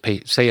when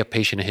say a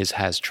patient of his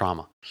has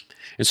trauma.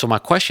 And so my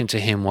question to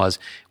him was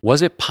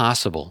it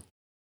possible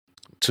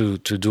to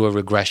do a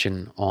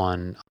regression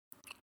on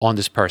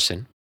this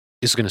person?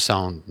 It's going to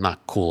sound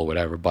not cool or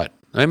whatever, but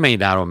it may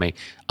not or may,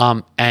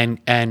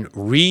 and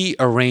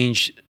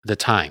rearrange the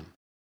time.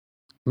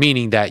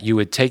 Meaning that you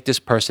would take this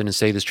person and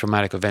say this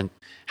traumatic event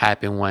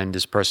happened when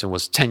this person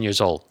was 10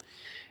 years old,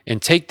 and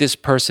take this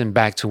person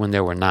back to when they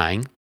were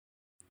 9,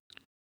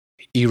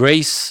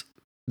 erase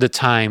the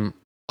time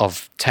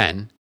of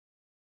 10,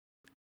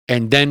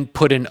 and then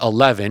put in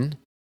 11,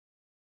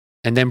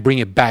 and then bring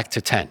it back to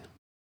 10.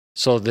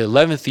 So the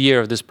 11th year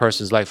of this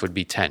person's life would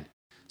be 10.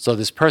 So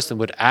this person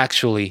would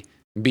actually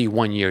be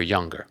 1 year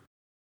younger,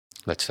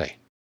 let's say.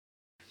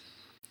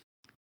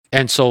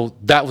 And so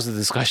that was the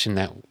discussion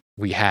that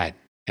we had.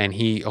 And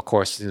he, of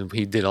course,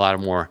 he did a lot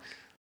of more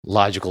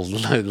logical,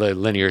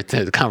 linear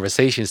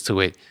conversations to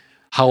it.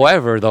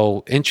 However,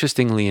 though,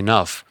 interestingly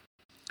enough,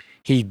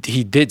 he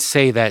did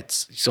say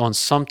that on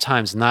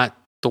sometimes not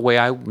the way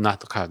I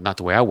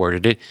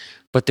worded it,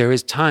 but there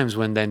is times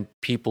when then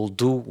people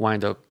do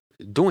wind up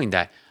doing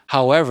that.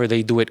 However,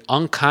 they do it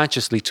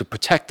unconsciously to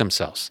protect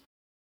themselves,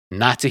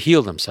 not to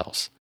heal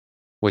themselves,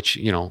 which,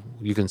 you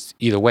can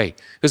either way,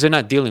 because they're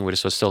not dealing with it,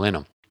 so it's still in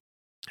them.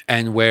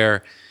 And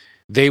where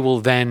they will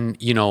then,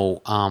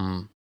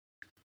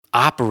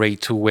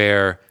 operate to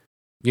where,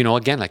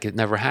 again, like it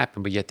never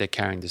happened, but yet they're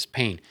carrying this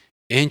pain.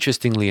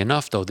 Interestingly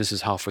enough, though, this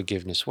is how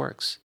forgiveness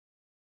works.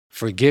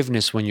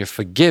 Forgiveness, when you're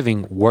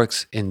forgiving,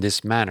 works in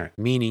this manner,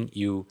 meaning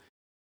you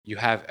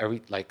have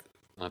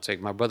I'll take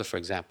my brother, for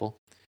example.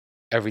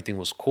 Everything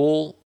was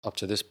cool up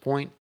to this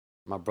point.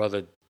 My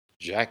brother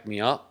jacked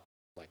me up,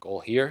 like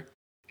all here.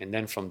 And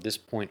then from this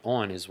point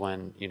on is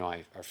when,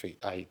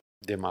 I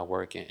did my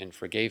work and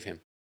forgave him.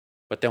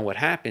 But then what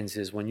happens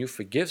is when you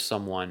forgive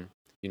someone,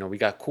 we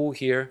got cool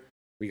here,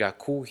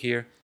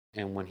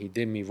 and when he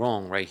did me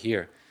wrong right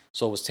here.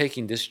 So it was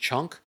taking this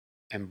chunk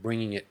and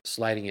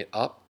sliding it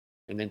up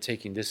and then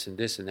taking this and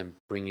this and then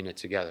bringing it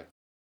together.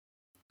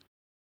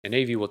 And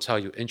AV will tell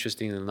you,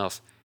 interestingly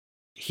enough,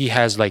 he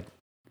has like,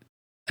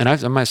 and I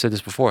might have said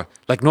this before,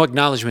 like no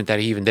acknowledgement that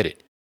he even did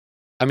it.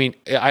 I mean,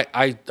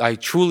 I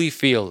truly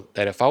feel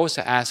that if I was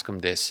to ask him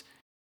this,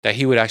 that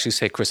he would actually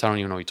say, Chris, I don't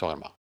even know what you're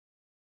talking about.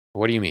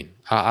 What do you mean?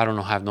 I don't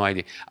know. I have no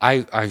idea.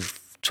 I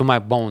to my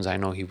bones, I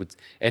know he would,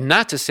 and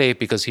not to say it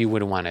because he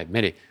wouldn't want to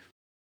admit it,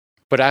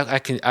 but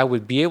I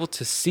would be able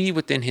to see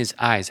within his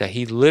eyes that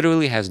he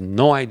literally has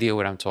no idea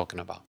what I'm talking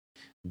about.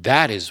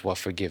 That is what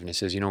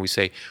forgiveness is. You know, we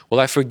say,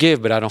 well, I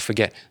forgive, but I don't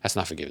forget. That's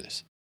not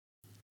forgiveness.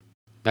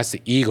 That's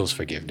the ego's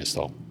forgiveness,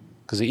 though,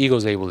 because the ego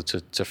is able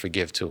to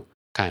forgive too,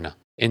 kind of,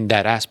 in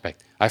that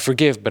aspect. I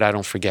forgive, but I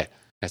don't forget.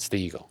 That's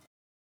the ego.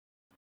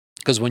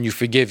 Because when you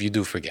forgive, you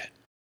do forget.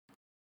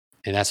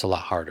 And that's a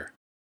lot harder.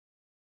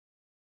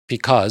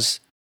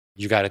 Because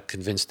you got to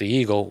convince the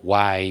ego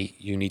why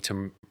you need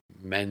to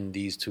mend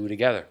these two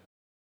together.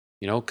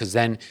 You know,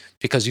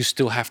 because you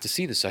still have to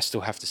see this. I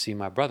still have to see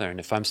my brother. And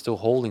if I'm still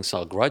holding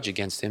some grudge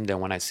against him, then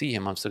when I see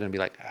him, I'm still going to be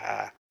like,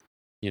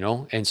 you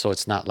know? And so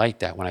it's not like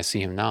that. When I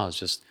see him now, it's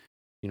just,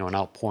 you know, an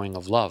outpouring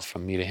of love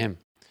from me to him.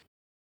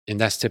 And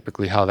that's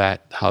typically how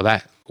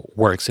that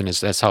works. And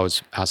that's how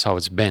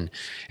it's been.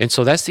 And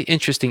so that's the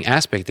interesting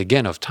aspect,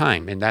 again, of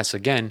time. And that's,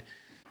 again,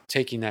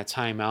 taking that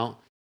time out,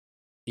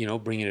 you know,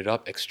 bringing it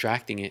up,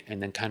 extracting it, and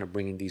then kind of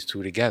bringing these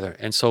two together.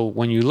 And so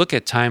when you look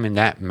at time in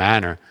that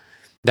manner,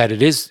 that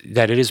it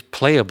is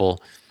playable,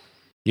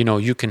 you know,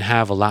 you can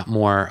have a lot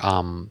more,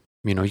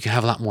 you know, you can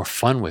have a lot more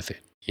fun with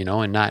it, you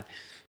know, and not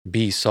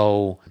be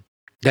so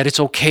that it's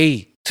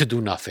okay to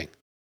do nothing,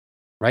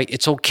 right?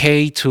 It's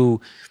okay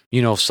to,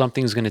 you know, if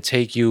something's going to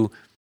take you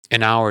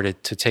an hour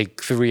to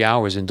take 3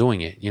 hours in doing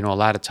it. You know, a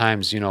lot of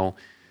times, you know,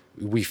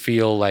 we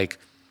feel like,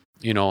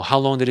 you know, how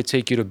long did it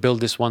take you to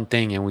build this one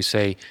thing? And we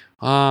say,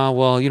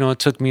 well, you know, it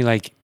took me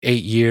like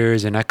 8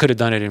 years and I could have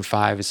done it in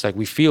 5. It's like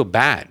we feel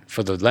bad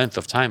for the length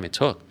of time it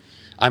took.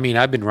 I mean,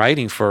 I've been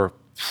writing for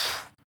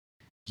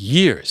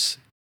years,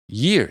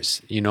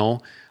 you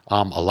know,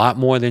 a lot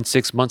more than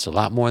 6 months, a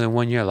lot more than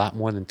 1 year, a lot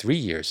more than 3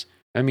 years.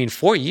 I mean,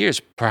 4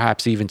 years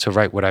perhaps even to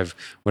write what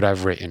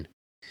I've written.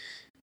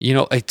 You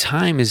know, a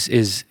time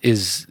is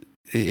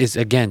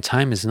again,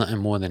 time is nothing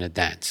more than a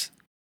dance.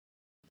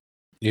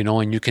 You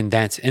know, and you can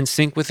dance in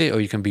sync with it or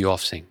you can be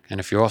off sync. And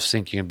if you're off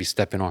sync, you're going to be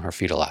stepping on her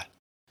feet a lot.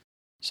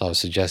 So I would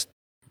suggest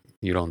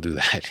you don't do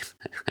that.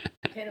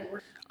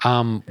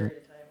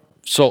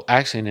 So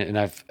actually,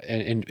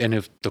 and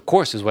if the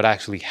course is what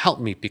actually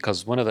helped me,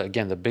 because one of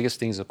the biggest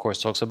things the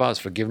course talks about is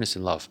forgiveness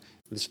and love.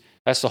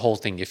 That's the whole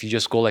thing. If you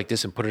just go like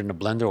this and put it in a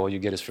blender, all you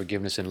get is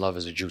forgiveness and love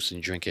as a juice and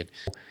you drink it.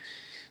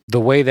 The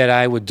way that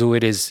I would do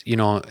it is, you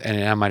know,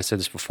 and I might have said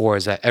this before,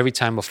 is that every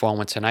time before I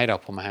went tonight, I'll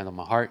put my hand on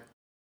my heart,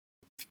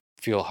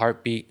 feel a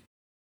heartbeat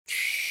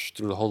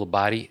through the whole of the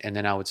body, and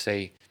then I would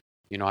say,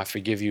 you know, I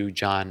forgive you,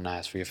 John, and I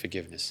ask for your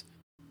forgiveness.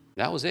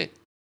 That was it.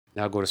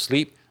 Then I'd go to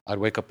sleep. I'd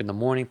wake up in the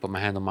morning, put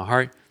my hand on my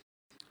heart.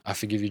 I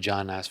forgive you,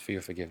 John, and I ask for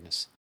your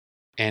forgiveness.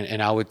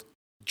 And I would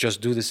just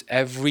do this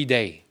every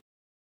day.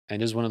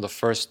 And this is one of the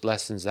first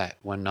lessons that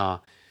when I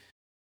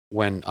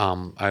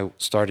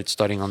started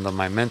studying under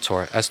my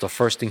mentor, that's the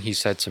first thing he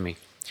said to me.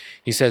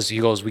 He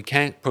goes, we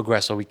can't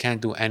progress or we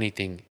can't do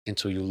anything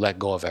until you let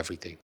go of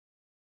everything.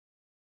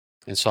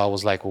 And so I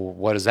was like, well,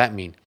 what does that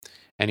mean?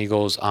 And he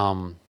goes,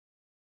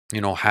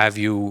 you know, have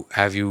you,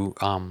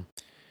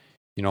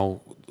 you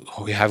know,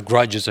 we have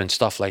grudges and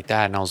stuff like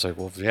that. And I was like,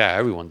 well, yeah,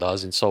 everyone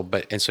does. And so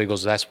he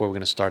goes, that's where we're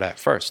going to start at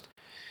first.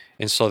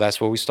 And so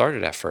that's where we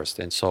started at first.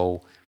 And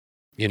so,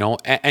 you know,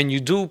 and you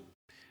do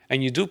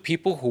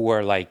people who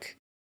are like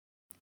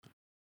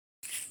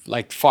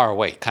far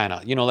away, kind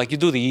of, you know, like you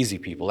do the easy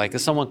people, like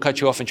if someone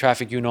cut you off in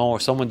traffic, you know, or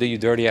someone did you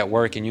dirty at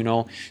work and, you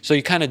know, so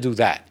you kind of do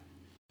that.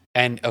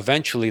 And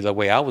eventually the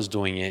way I was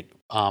doing it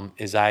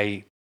is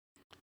I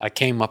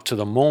came up to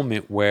the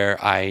moment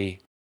where I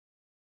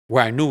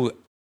knew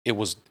it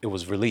was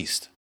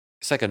released.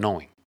 It's like a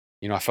knowing,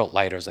 you know, I felt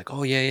lighter. I was like,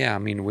 oh yeah. I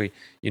mean,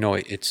 you know,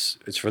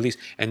 it's released.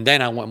 And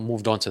then I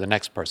moved on to the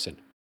next person.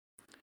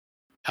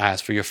 I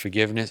asked for your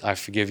forgiveness. I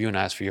forgive you and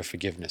I ask for your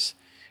forgiveness.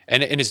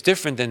 And it's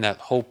different than that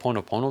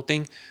Ho'oponopono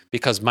thing,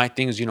 because my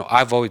thing is, you know,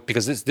 I've always,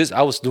 because this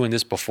I was doing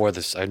this before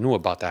this. I knew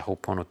about that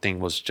Ho'oponopono thing,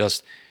 was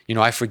just, you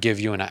know, I forgive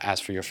you and I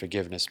ask for your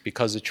forgiveness.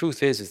 Because the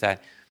truth is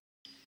that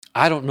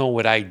I don't know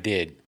what I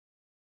did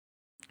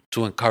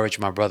to encourage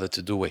my brother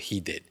to do what he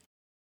did.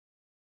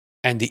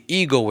 And the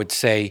ego would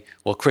say,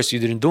 well, Chris, you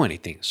didn't do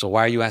anything, so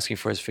why are you asking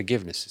for his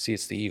forgiveness? See,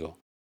 it's the ego.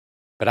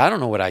 But I don't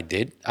know what I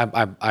did.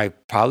 I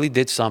probably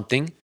did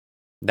something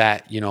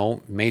that, you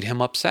know, made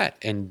him upset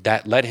and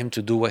that led him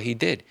to do what he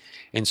did.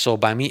 And so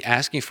by me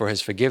asking for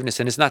his forgiveness,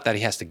 and it's not that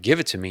he has to give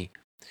it to me,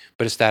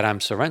 but it's that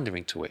I'm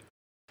surrendering to it.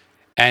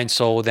 And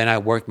so then I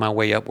worked my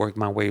way up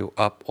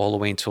all the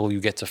way until you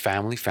get to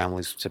family.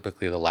 Family's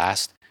typically the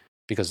last,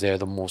 because they're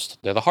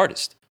the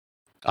hardest.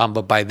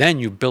 But by then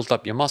you built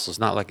up your muscles.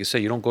 Not like you say,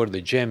 you don't go to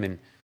the gym and,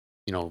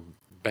 you know,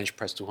 bench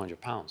press 200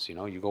 pounds, you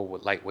know, you go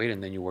with lightweight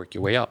and then you work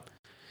your way up.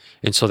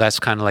 And so that's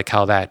kind of like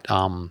how that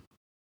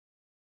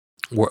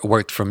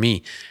worked for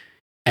me.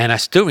 And I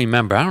still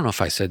remember, I don't know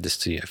if I said this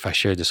to you, if I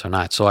shared this or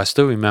not. So I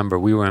still remember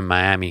we were in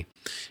Miami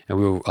and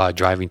we were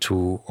driving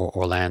to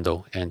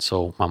Orlando. And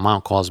so my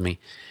mom calls me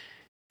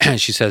and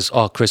she says,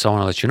 "Oh, Chris, I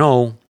want to let you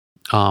know,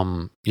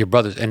 your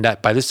brothers." And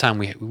that by this time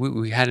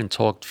we hadn't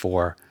talked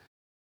for,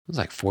 it was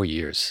like 4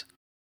 years,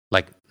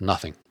 like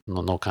nothing,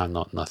 no kind,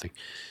 nothing.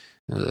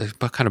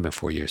 But kind of been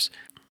 4 years.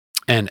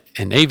 And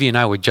Avi and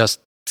I were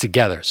just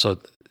together. So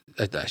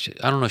I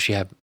don't know if she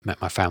had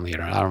met my family yet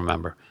or not. I don't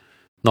remember.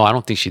 No, I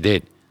don't think she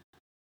did.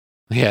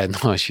 Yeah,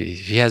 no, she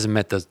hasn't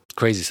met the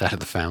crazy side of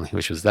the family,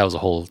 that was a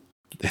whole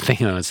thing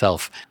in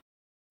itself.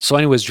 So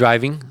anyways,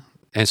 driving,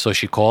 and so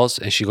she calls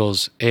and she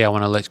goes, "Hey,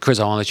 Chris,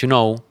 I want to let you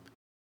know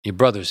your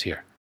brother's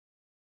here."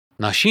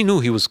 Now she knew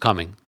he was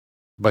coming,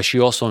 but she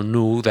also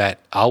knew that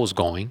I was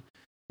going,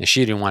 and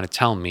she didn't want to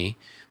tell me.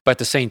 But at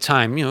the same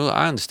time,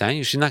 I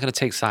understand. She's not going to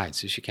take sides.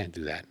 She can't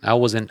do that. I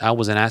wasn't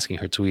asking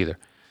her to either.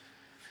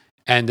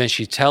 And then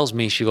she tells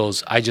me, she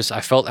goes, I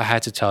felt I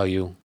had to tell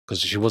you,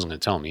 because she wasn't going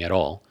to tell me at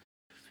all.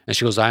 And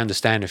she goes, "I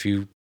understand if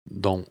you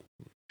don't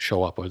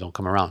show up or don't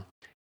come around."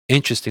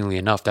 Interestingly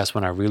enough, that's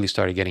when I really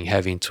started getting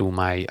heavy into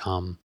my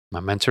my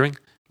mentoring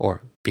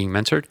or being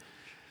mentored.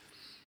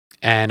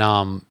 And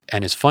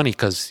it's funny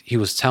because he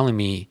was telling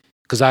me,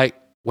 because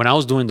when I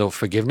was doing the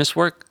forgiveness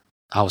work,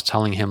 I was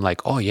telling him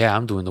like, "Oh yeah,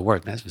 I'm doing the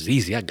work. That was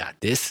easy. I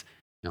got this."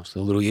 So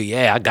a little,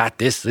 "Yeah, I got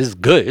this. This is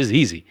good. It's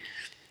easy."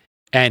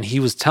 And he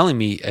was telling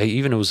me,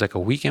 even it was like a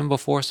weekend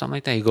before, something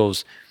like that. He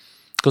goes,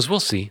 "We'll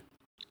see."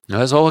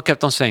 That's all I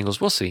kept on saying. He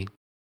goes, "We'll see.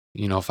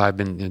 If I've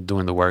been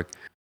doing the work."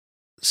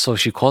 So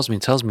she calls me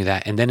and tells me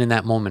that. And then in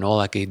that moment, all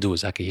I could do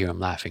is I could hear him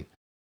laughing.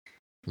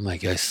 I'm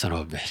like, "You son of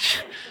a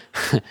bitch."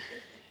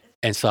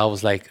 And so I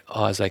was like,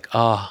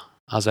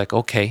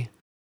 "Okay.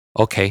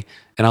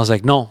 And I was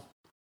like, "No."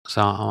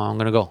 So I'm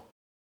going to go.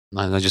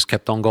 And I just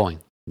kept on going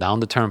down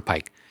the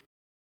turnpike.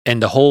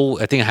 And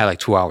I think I had like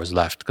 2 hours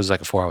left because it's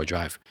like a 4-hour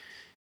drive.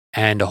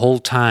 And the whole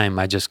time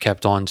I just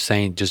kept on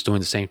saying, just doing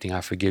the same thing.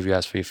 "I forgive you.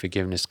 Ask for your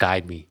forgiveness.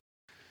 Guide me."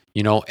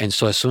 And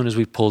so as soon as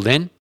we pulled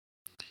in,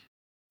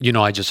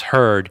 I just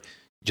heard,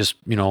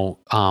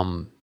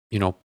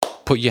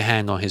 "Put your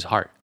hand on his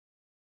heart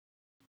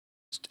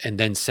and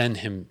then send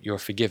him your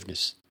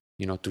forgiveness,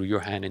 through your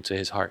hand into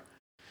his heart."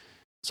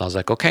 So I was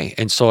like, "Okay."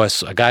 And so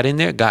as I got in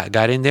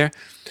there,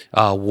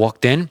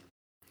 walked in.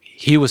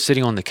 He was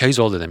sitting on the couch. He's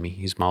older than me.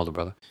 He's my older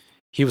brother.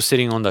 He was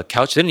sitting on the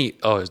couch. Didn't he?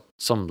 Oh,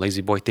 some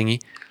lazy boy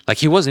thingy. Like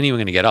he wasn't even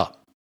going to get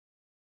up,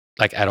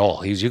 like at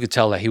all. You could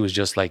tell that he was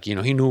just like, he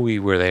knew we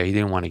were there. He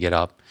didn't want to get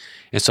up.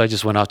 And so I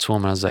just went up to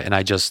him and I was like,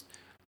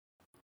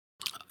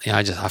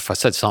 if I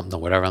said something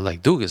or whatever, I'm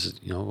like, "Dude,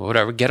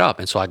 whatever, get up."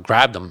 And so I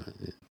grabbed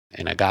him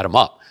and I got him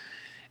up.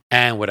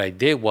 And what I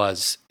did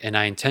was, and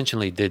I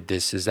intentionally did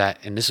this,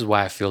 and this is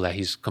why I feel that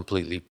he's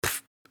completely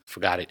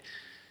forgot it.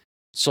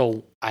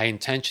 So I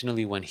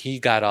intentionally, when he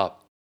got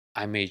up,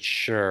 I made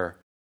sure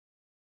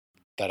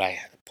that I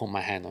put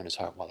my hand on his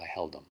heart while I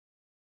held him.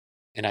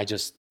 And I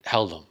just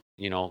held him,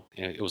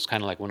 it was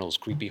kind of like one of those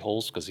creepy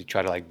holes because he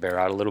tried to like bear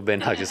out a little bit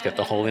and I just kept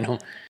the hole in him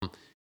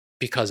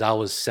because I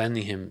was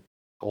sending him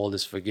all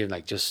this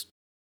forgiveness.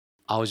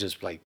 I was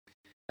just like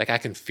I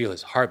can feel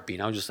his heartbeat.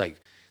 I was just like,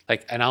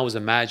 and I was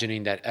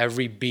imagining that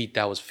every beat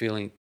that was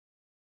feeling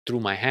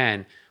through my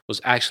hand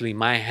was actually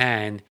my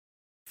hand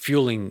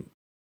fueling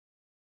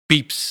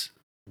beeps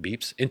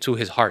into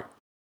his heart.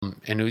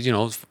 And it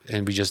was,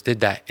 and we just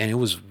did that. And it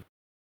was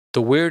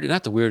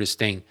not the weirdest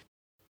thing,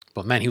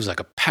 but man, he was like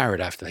a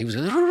parrot after that. He was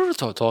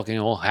talking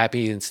all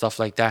happy and stuff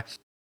like that.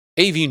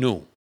 AV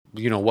knew,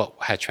 what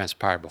had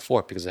transpired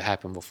before because it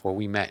happened before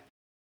we met.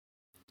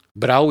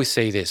 But I always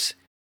say this,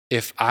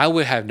 if I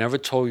would have never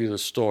told you the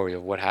story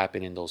of what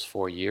happened in those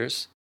 4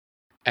 years,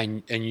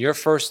 and your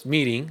first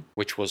meeting,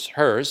 which was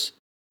hers,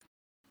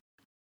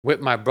 with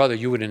my brother,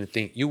 you would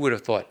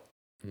have thought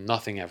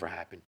nothing ever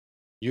happened.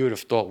 You would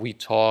have thought we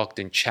talked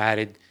and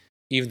chatted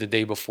even the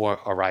day before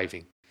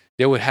arriving.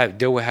 There would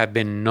have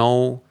been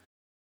no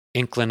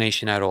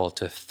inclination at all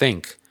to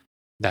think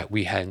that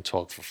we hadn't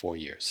talked for 4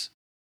 years.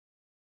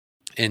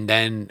 And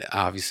then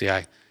obviously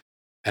I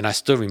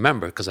still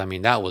remember because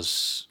that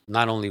was,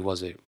 not only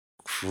was it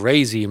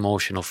crazy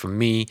emotional for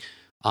me,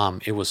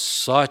 it was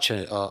such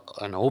an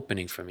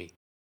opening for me,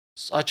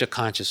 such a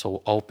conscious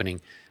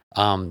opening.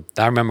 I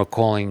remember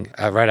calling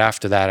right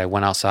after that. I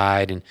went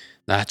outside and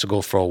I had to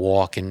go for a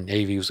walk, and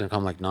AV was gonna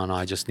come. Like, no,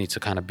 I just need to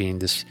kind of be in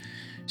this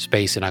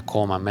space. And I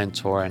called my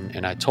mentor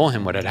and I told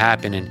him what had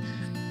happened, and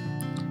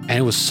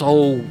it was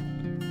so.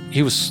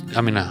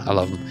 I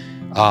love him.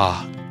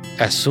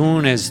 As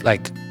soon as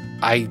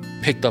I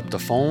picked up the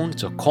phone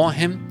to call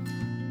him,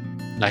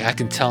 I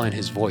can tell in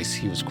his voice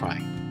he was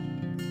crying.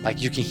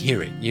 You can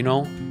hear it,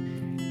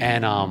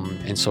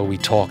 And so we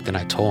talked, and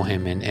I told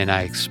him, and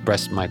I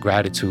expressed my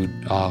gratitude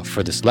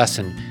for this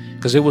lesson,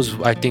 because it was,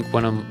 I think,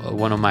 one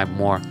of my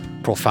more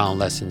profound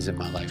lessons in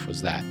my life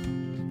was that.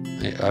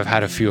 I've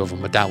had a few of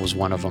them, but that was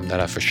one of them that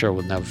I for sure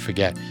will never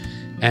forget.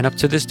 And up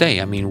to this day,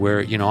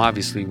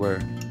 obviously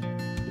we're,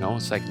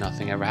 it's like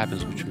nothing ever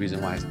happens, which is the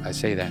reason why I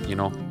say that,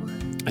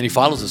 and he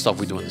follows the stuff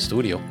we do in the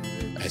studio.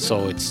 And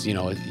so it's,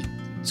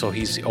 so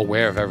he's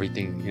aware of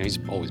everything. He's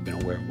always been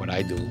aware of what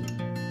I do.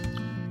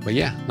 But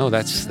yeah, no,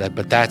 that's that.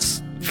 But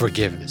that's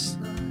forgiveness,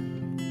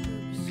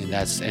 and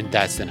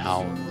that's then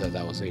how that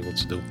I was able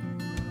to do.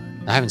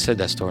 I haven't said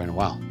that story in a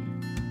while.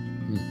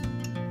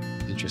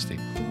 Interesting.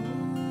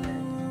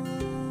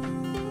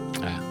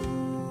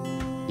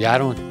 Yeah, I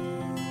don't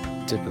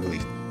typically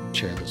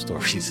share those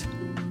stories.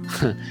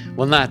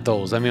 Well, not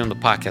those. I mean, on the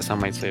podcast, I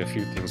might say a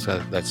few things.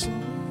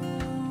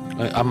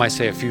 I might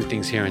say a few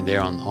things here and there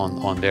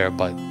on there,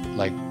 but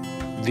like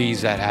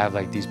these that have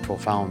like these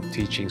profound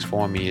teachings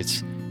for me,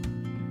 it's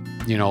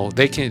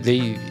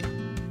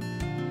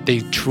they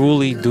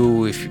truly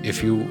do.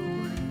 If you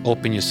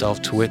open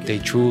yourself to it, they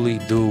truly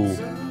do.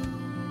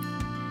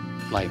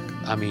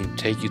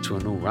 Take you to a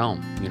new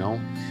realm.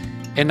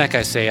 And like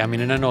I say,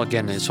 and I know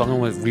again, so I'm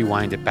going to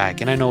rewind it back.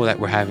 And I know that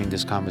we're having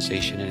this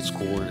conversation and it's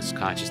cool and it's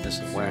consciousness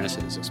and awareness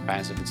and it's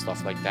expansive and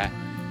stuff like that.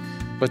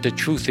 But the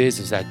truth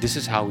is that this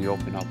is how we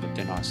open up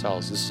within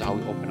ourselves. This is how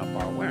we open up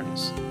our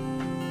awareness.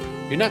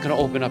 You're not going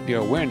to open up your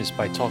awareness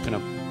by talking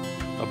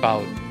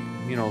about,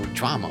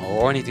 drama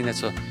or anything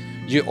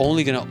you're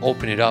only going to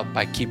open it up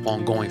by keep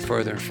on going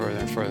further and further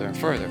and further and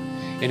further.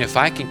 And if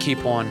I can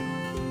keep on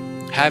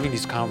having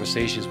these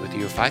conversations with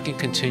you, if I can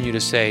continue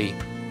to say,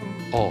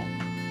 oh,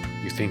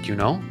 you think you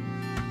know?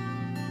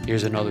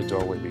 Here's another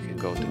doorway we can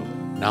go through.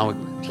 Now we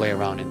can play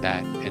around in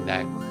that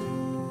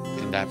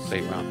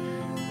playground.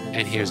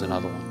 And here's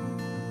another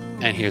one.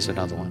 And here's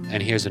another one.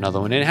 And here's another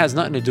one. And it has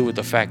nothing to do with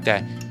the fact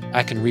that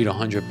I can read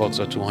 100 books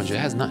or 200. It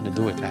has nothing to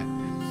do with that.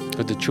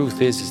 But the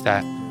truth is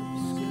that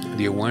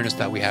the awareness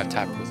that we have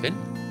tapped within,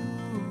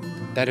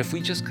 that if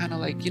we just kind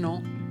of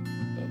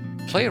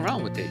play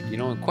around with it,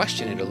 and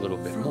question it a little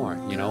bit more,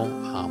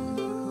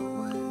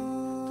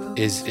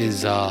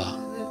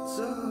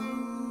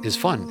 is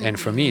fun. And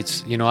for me,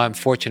 it's, I'm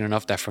fortunate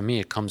enough that for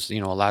me, it comes, a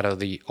lot of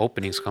the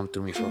openings come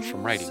through me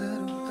from writing,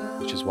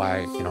 which is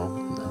why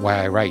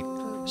I write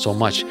so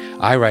much.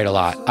 I write a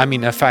lot.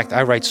 In fact,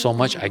 I write so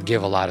much, I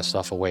give a lot of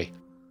stuff away.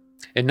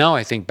 And now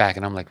I think back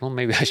and I'm like, well,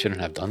 maybe I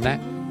shouldn't have done that.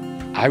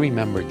 I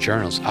remember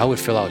journals. I would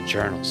fill out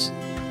journals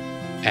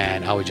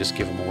and I would just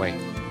give them away.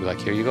 Be like,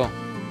 here you go.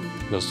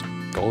 Just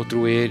go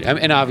through it.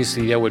 And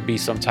obviously there would be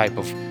some type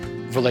of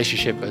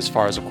relationship as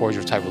far as a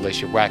cordial type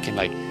relationship where I can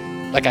like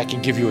I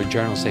can give you a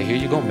journal, say, here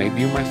you go.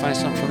 Maybe you might find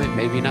something from it,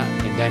 maybe not.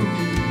 And then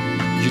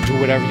you do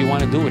whatever you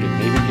want to do with it.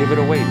 Maybe give it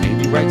away,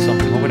 maybe write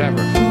something or whatever.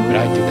 But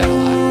I did that a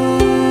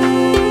lot.